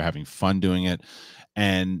go. They're having fun doing it,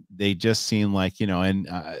 and they just seem like, and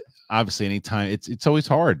obviously anytime it's always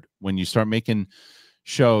hard when you start making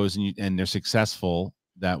shows and they're successful,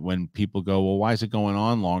 that when people go, well, why is it going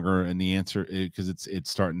on longer? And the answer is because it's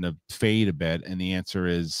starting to fade a bit. And the answer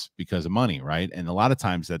is because of money, right? And a lot of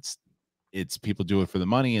times it's people do it for the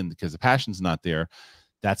money, and because the passion's not there.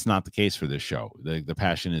 That's not the case for this show. The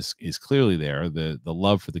passion is clearly there. The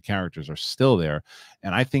love for the characters are still there.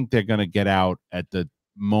 And I think they're going to get out at the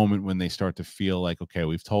moment when they start to feel like, okay,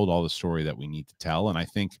 we've told all the story that we need to tell. And I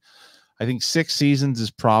think 6 seasons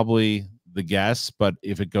is probably the guess, but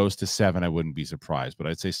if it goes to 7, I wouldn't be surprised. But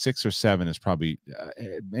I'd say 6 or 7 is probably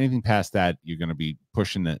anything past that, you're going to be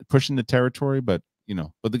pushing the territory. But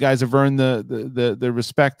but the guys have earned the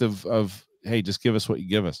respect of hey, just give us what you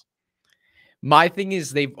give us. My thing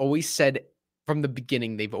is, they've always said from the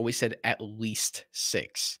beginning, they've always said at least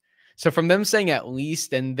 6. So from them saying at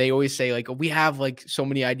least, and they always say like, we have like so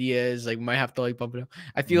many ideas, like we might have to like bump it up.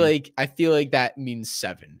 I feel like that means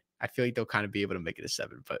 7. I feel like they'll kind of be able to make it a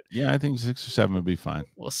 7, but yeah, I think 6 or 7 would be fine.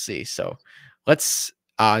 We'll see. So let's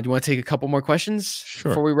Do you want to take a couple more questions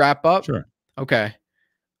before Sure. we wrap up? Sure. Okay.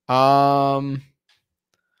 I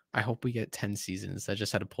hope we get 10 seasons. I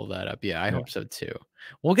just had to pull that up. Yeah, I Yeah. hope so too.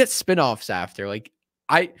 We'll get spin-offs after. Like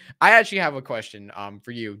I actually have a question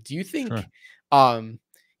for you. Do you Sure. think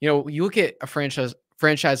you look at a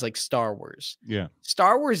franchise like Star Wars. Yeah.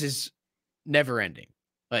 Star Wars is never ending.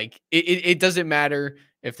 Like it doesn't matter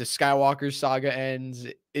if the Skywalker saga ends.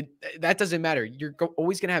 That doesn't matter. You're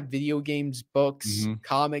always gonna have video games, books, Hmm.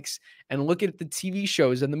 comics, and look at the TV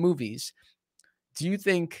shows and the movies. Do you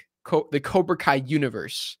think the Cobra Kai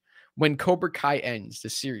universe, when Cobra Kai ends the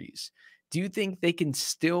series, do you think they can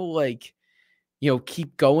still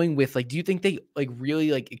keep going with do you think they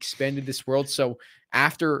really expanded this world? So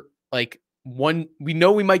after we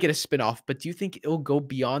know we might get a spinoff, but do you think it'll go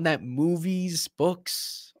beyond that? Movies,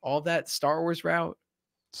 books, all that Star Wars route?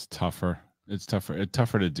 It's tougher. It's tougher. It's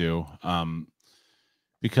tougher to do.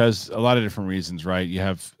 Because a lot of different reasons, right? You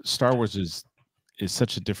have Star Wars is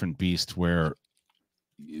such a different beast where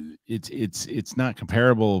it's not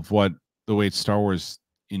comparable of what the way Star Wars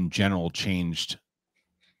in general changed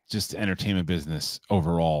just entertainment business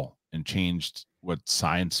overall and changed what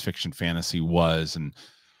science fiction fantasy was and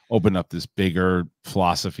opened up this bigger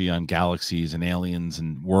philosophy on galaxies and aliens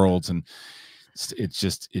and worlds, and it's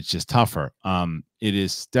just tougher. It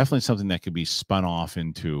is definitely something that could be spun off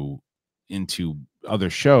into other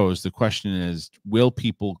shows. The question is, will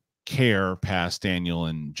people care past Daniel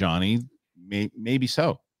and Johnny? Maybe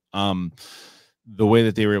so. The way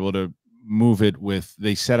that they were able to move it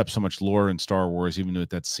they set up so much lore in Star Wars, even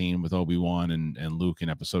with that scene with Obi-Wan and Luke in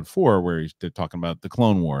episode 4, where they're talking about the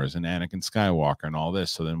Clone Wars and Anakin Skywalker and all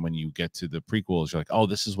this. So then when you get to the prequels, you're like, oh,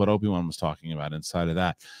 this is what Obi-Wan was talking about inside of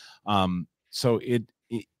that. So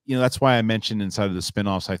that's why I mentioned inside of the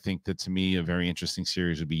spinoffs, I think that to me, a very interesting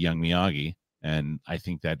series would be Young Miyagi. And I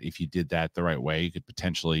think that if you did that the right way, you could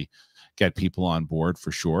potentially get people on board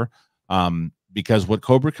for sure. Because what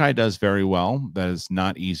Cobra Kai does very well, that is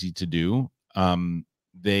not easy to do.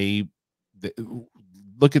 They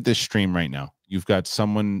look at this stream right now. You've got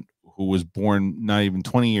someone who was born not even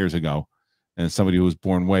 20 years ago, and somebody who was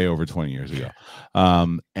born way over 20 years ago.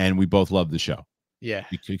 And we both love the show. Yeah.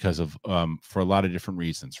 Because of for a lot of different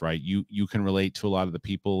reasons, right? You can relate to a lot of the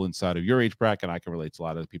people inside of your age bracket. I can relate to a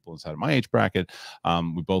lot of the people inside of my age bracket.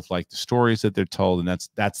 We both like the stories that they're told, and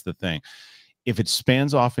that's the thing. If it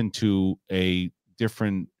spans off into a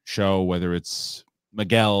different show, whether it's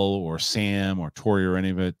Miguel or Sam or Tory or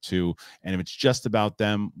any of it and if it's just about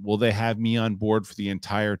them, will they have me on board for the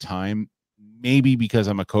entire time? Maybe, because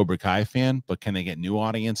I'm a Cobra Kai fan, but can they get new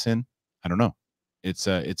audience in? I don't know. It's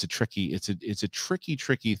a tricky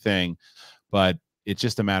thing, but it's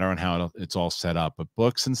just a matter on how it's all set up. But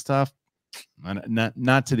books and stuff,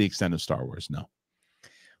 not to the extent of Star Wars, no.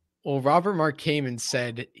 Well, Robert Mark Kamen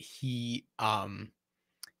said he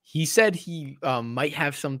said he might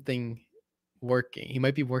have something working. He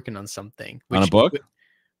might be working on something. On a book?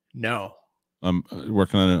 No. I'm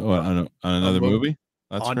working on another movie.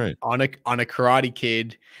 That's great. On a Karate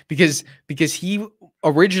Kid, because he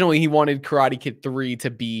originally he wanted Karate Kid 3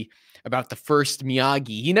 to be about the first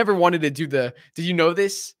Miyagi. He never wanted to do did you know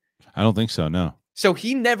this? I don't think so, no. So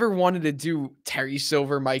he never wanted to do Terry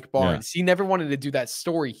Silver, Mike Barnes. Yeah. He never wanted to do that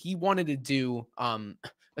story. He wanted to do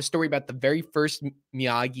a story about the very first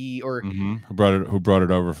Miyagi, or who brought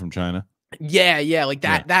it over from China. Yeah, like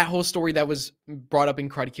that whole story that was brought up in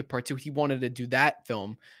Karate Kid Part 2. He wanted to do that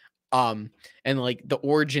film, and like the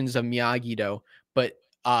origins of Miyagi-Do, but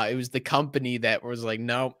it was the company that was like,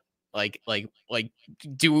 no, like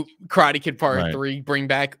do Karate Kid Part 3, bring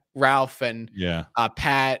back Ralph and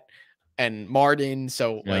Pat and Martin.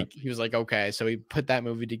 So like he was like, okay, so he put that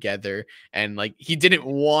movie together, and like he didn't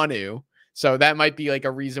want to. So that might be like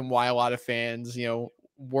a reason why a lot of fans,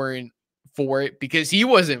 weren't for it, because he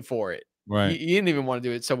wasn't for it. Right. He didn't even want to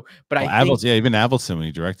do it. So, but even Avildsen, when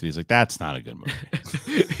he directed, he's like, that's not a good movie.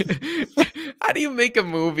 How do you make a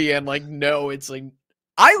movie and like, no, it's like,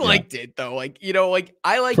 I liked it though. Like,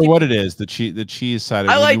 I like for what it is, the cheese side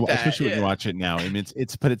of it. I like that, especially when you watch it now. I mean,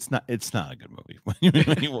 but it's not a good movie.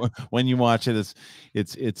 when you watch it,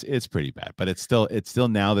 it's pretty bad, but it's still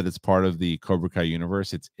now that it's part of the Cobra Kai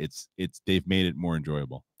universe, it's they've made it more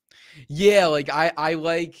enjoyable. Yeah, like I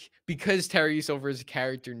like, because Terry Silver is a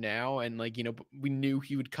character now, and like, we knew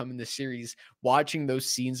he would come in the series. Watching those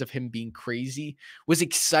scenes of him being crazy was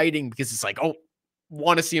exciting, because it's like, oh,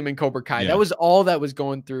 want to see him in Cobra Kai. That was all that was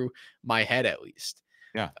going through my head, at least.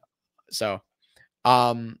 Yeah. So,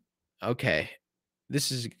 okay, this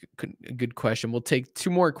is a good question. We'll take 2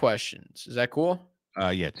 more questions. Is that cool?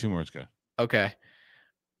 Yeah, 2 more is good. Okay.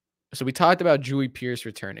 So we talked about Julie Pierce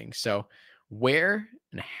returning. So Where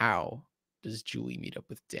and how does Julie meet up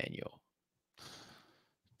with Daniel?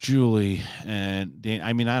 Julie and Dan,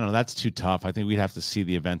 I mean, I don't know. That's too tough. I think we'd have to see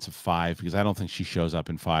the events of 5 because I don't think she shows up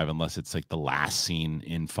in 5 unless it's like the last scene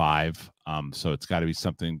in 5. So it's got to be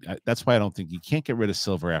something. That's why I don't think you can't get rid of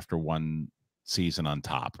Silver after one season on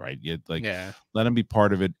top, right? You like Yeah. let him be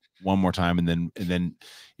part of it one more time, and then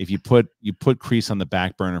if you put Kreese on the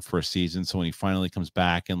back burner for a season, so when he finally comes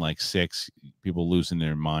back in like 6, people losing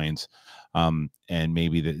their minds, and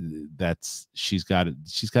maybe that's she's got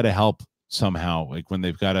to help somehow, like when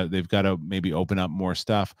they've got to maybe open up more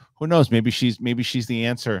stuff. Who knows, maybe she's the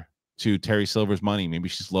answer to Terry Silver's money. Maybe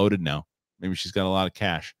she's loaded now, maybe she's got a lot of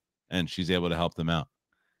cash and she's able to help them out.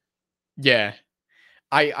 Yeah.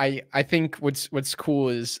 I think what's cool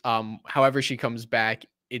is however she comes back,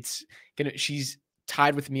 she's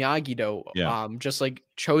tied with Miyagi though, Yeah, just like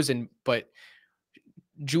Chosen, but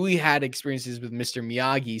Julie had experiences with Mr.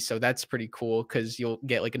 Miyagi, so that's pretty cool because you'll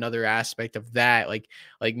get like another aspect of that. Like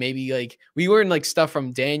maybe like we learned like stuff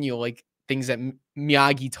from Daniel, like things that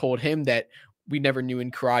Miyagi told him that we never knew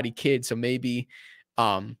in Karate Kid. So maybe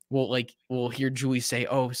we'll hear Julie say,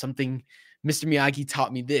 "Oh, something Mr. Miyagi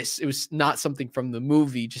taught me this." It was not something from the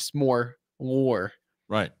movie, just more lore.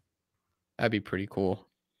 right. That'd be pretty cool.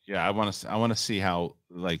 Yeah, I want to see how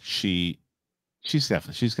like she's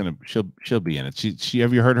definitely she'll be in it. She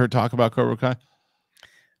have you heard her talk about Cobra Kai?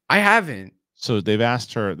 I haven't. So they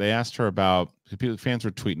asked her about, fans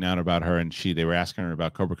were tweeting out about her, and they were asking her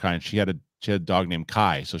about Cobra Kai, and she had a dog named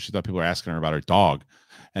Kai, so she thought people were asking her about her dog,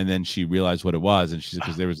 and then she realized what it was, and she's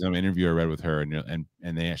because there was some interview I read with her,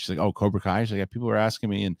 she's like, oh, Cobra Kai. She's like, yeah, people were asking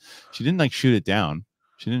me, and she didn't like shoot it down.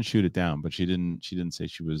 She didn't shoot it down, but she didn't say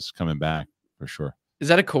she was coming back for sure. Is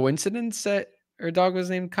that a coincidence that her dog was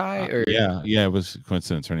named Kai or Yeah, it was a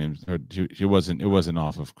coincidence. Her name, she wasn't. It wasn't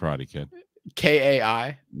off of Karate Kid.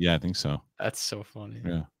 Kai? Yeah, I think so. That's so funny.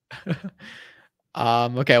 Yeah.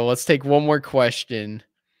 Okay, well, let's take one more question.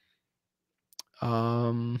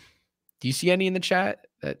 Do you see any in the chat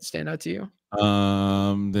that stand out to you?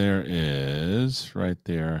 There is right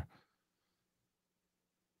there.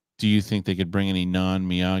 Do you think they could bring any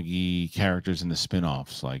non-Miyagi characters in the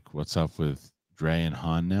spin-offs? Like, what's up with Dre and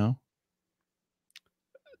Han now?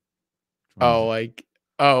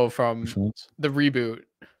 From Which ones? the reboot.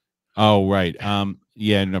 Oh, right.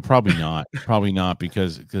 Yeah, no, probably not. Probably not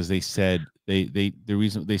because they said the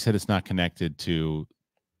reason they said it's not connected to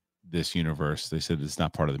this universe. They said it's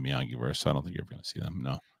not part of the Miyagi verse, so I don't think you're going to see them.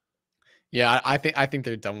 No. Yeah, I think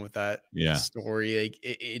they're done with that Yeah. story. Like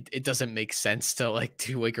it doesn't make sense to like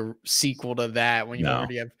do like a sequel to that when you No.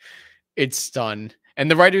 already have it's done. And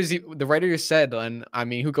the writers said, and I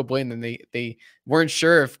mean, who could blame them? They weren't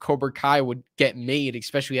sure if Cobra Kai would get made,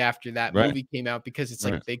 especially after that Right. movie came out, because it's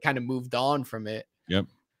like Right. they kind of moved on from it. Yep.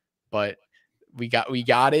 But we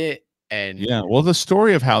got it, and Yeah, well, the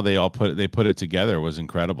story of how they put it together was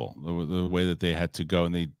incredible. The way that they had to go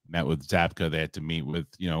and they met with Zabka, they had to meet with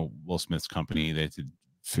Will Smith's company. They had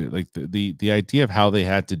to like the idea of how they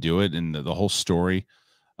had to do it, and the whole story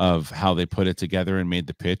of how they put it together and made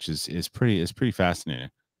the pitch is pretty fascinating.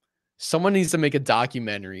 someone needs to make a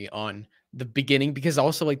documentary on the beginning, because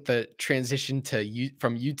also like the transition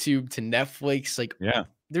from YouTube to Netflix. Like, Yeah,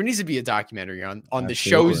 there needs to be a documentary on the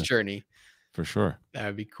show's absolutely. journey. For sure. That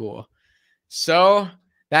would be cool. So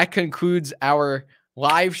that concludes our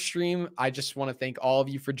live stream. I just want to thank all of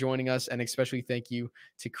you for joining us, and especially thank you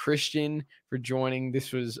to Kristian for joining.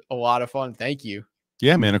 This was a lot of fun. Thank you.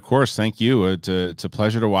 Yeah, man. Of course. Thank you. It's a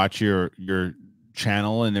pleasure to watch your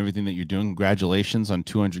channel and everything that you're doing. Congratulations on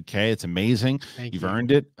 200K. It's amazing. You've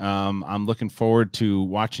earned it. I'm looking forward to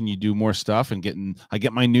watching you do more stuff and I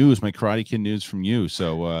get my news, my Karate Kid news from you.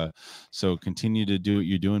 So continue to do what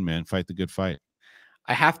you're doing, man. Fight the good fight.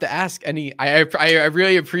 I have to ask, I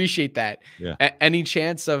really appreciate that. Yeah. Any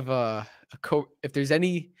chance of if there's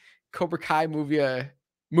any Cobra Kai movie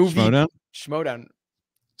Schmodown?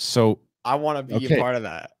 So I want to be a part of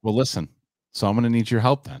that. Well, listen. So I'm going to need your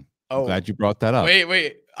help then. I'm glad you brought that up.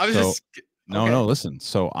 Wait. I was just no. Listen.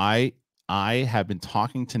 So I have been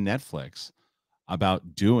talking to Netflix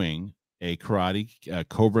about doing a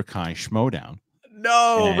Cobra Kai Schmodown.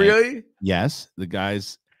 No, really? Yes, the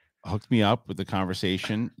guys hooked me up with the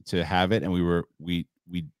conversation to have it, and we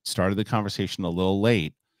started the conversation a little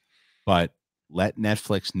late, but let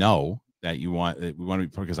Netflix know that we want to,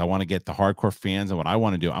 because I want to get the hardcore fans, and what I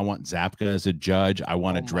want to do, I want Zabka as a judge. I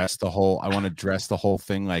want to dress the whole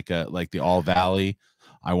thing like the All Valley.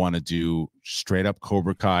 I want to do straight up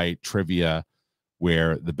Cobra Kai trivia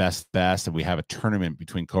where the best, and we have a tournament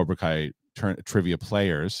between Cobra Kai trivia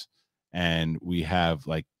players, and we have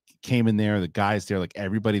like came in there, the guys there, like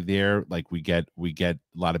everybody there, like we get a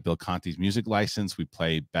lot of Bill Conti's music license. We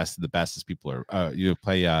play best of the best as people are you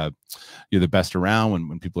play you're the best around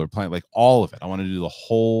when people are playing, like all of it. I want to do the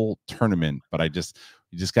whole tournament, but you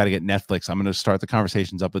just got to get Netflix. I'm going to start the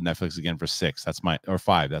conversations up with Netflix again for 6. That's my, or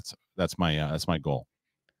 5. That's my goal.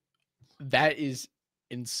 That is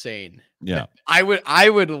insane. Yeah. I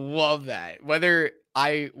would love that. Whether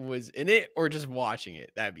I was in it or just watching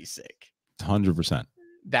it, that'd be sick. 100%.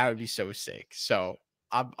 That would be so sick. So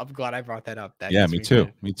I'm glad I brought that up. That Yeah, gets me me too.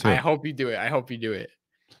 good. Me too. I hope you do it. I hope you do it.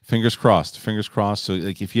 Fingers crossed. Fingers crossed. So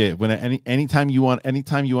like if you anytime you want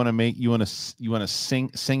to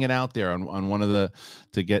sing it out there on one of the,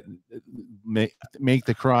 to get make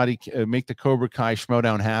the karate make the Cobra Kai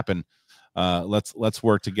Schmodown happen. Let's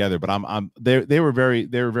work together. But they were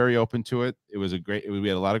very open to it. It was we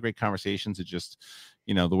had a lot of great conversations. It just,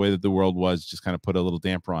 the way that the world was just kind of put a little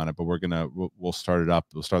damper on it, but we'll start it up.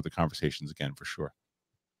 We'll start the conversations again for sure.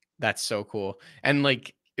 That's so cool. And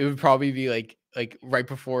like, it would probably be like right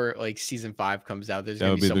before like season 5 comes out, there's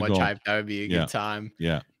gonna be so much hype. That would be a good time.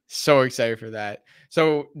 Yeah. So excited for that.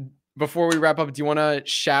 So before we wrap up, do you want to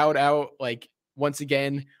shout out, like, once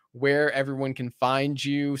again, where everyone can find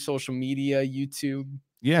you, social media, YouTube?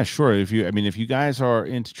 Yeah, sure. If you guys are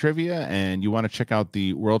into trivia and you want to check out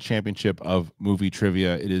the World Championship of Movie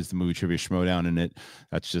Trivia, it is the Movie Trivia Schmodown, and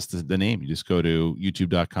that's just the name. You just go to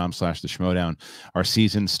youtube.com/the Schmodown. Our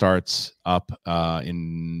season starts up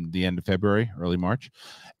in the end of February, early March.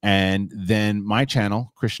 And then my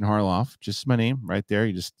channel, Kristian Harloff, just my name right there.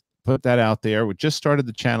 You just put that out there. We just started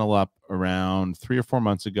the channel up around 3 or 4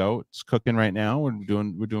 months ago. It's cooking right now. We're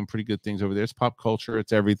doing pretty good things over there. It's pop culture,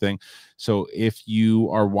 it's everything. So if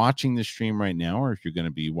you are watching the stream right now, or if you're going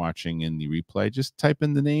to be watching in the replay, just type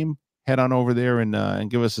in the name, head on over there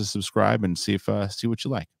and give us a subscribe and see what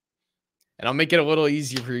you like. And I'll make it a little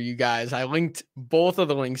easier for you guys. I linked both of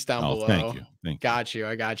the links down below. Thank you.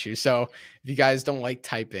 I got you. So if you guys don't like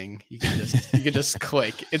typing, you can just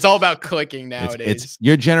click. It's all about clicking nowadays. It's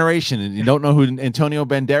your generation, and you don't know who Antonio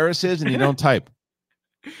Banderas is, and you don't type.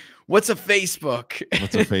 What's a Facebook?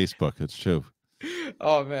 What's a Facebook? It's true.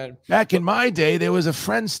 Oh man. Back in my day, there was a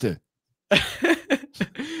Friendster.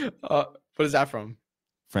 What is that from?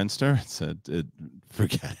 Friendster?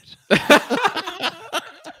 Forget it.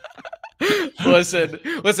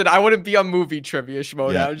 Listen, I wouldn't be on movie trivia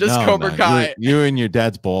Schmodown. Yeah, just Cobra Kai. You were in your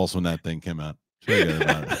dad's balls when that thing came out. Forget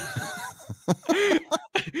about it.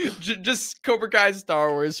 Just Cobra Kai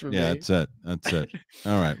Star Wars for me. Yeah, that's it.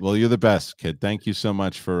 All right. Well, you're the best, kid. Thank you so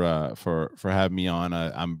much for having me on.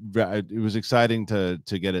 It was exciting to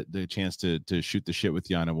get the chance to shoot the shit with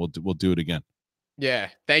you on, and we'll do it again. Yeah.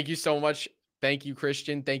 Thank you so much. Thank you,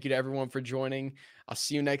 Kristian. Thank you to everyone for joining. I'll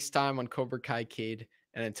see you next time on Cobra Kai Kid.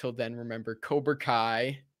 And until then, remember, Cobra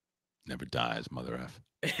Kai never dies, mother F.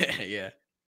 Yeah.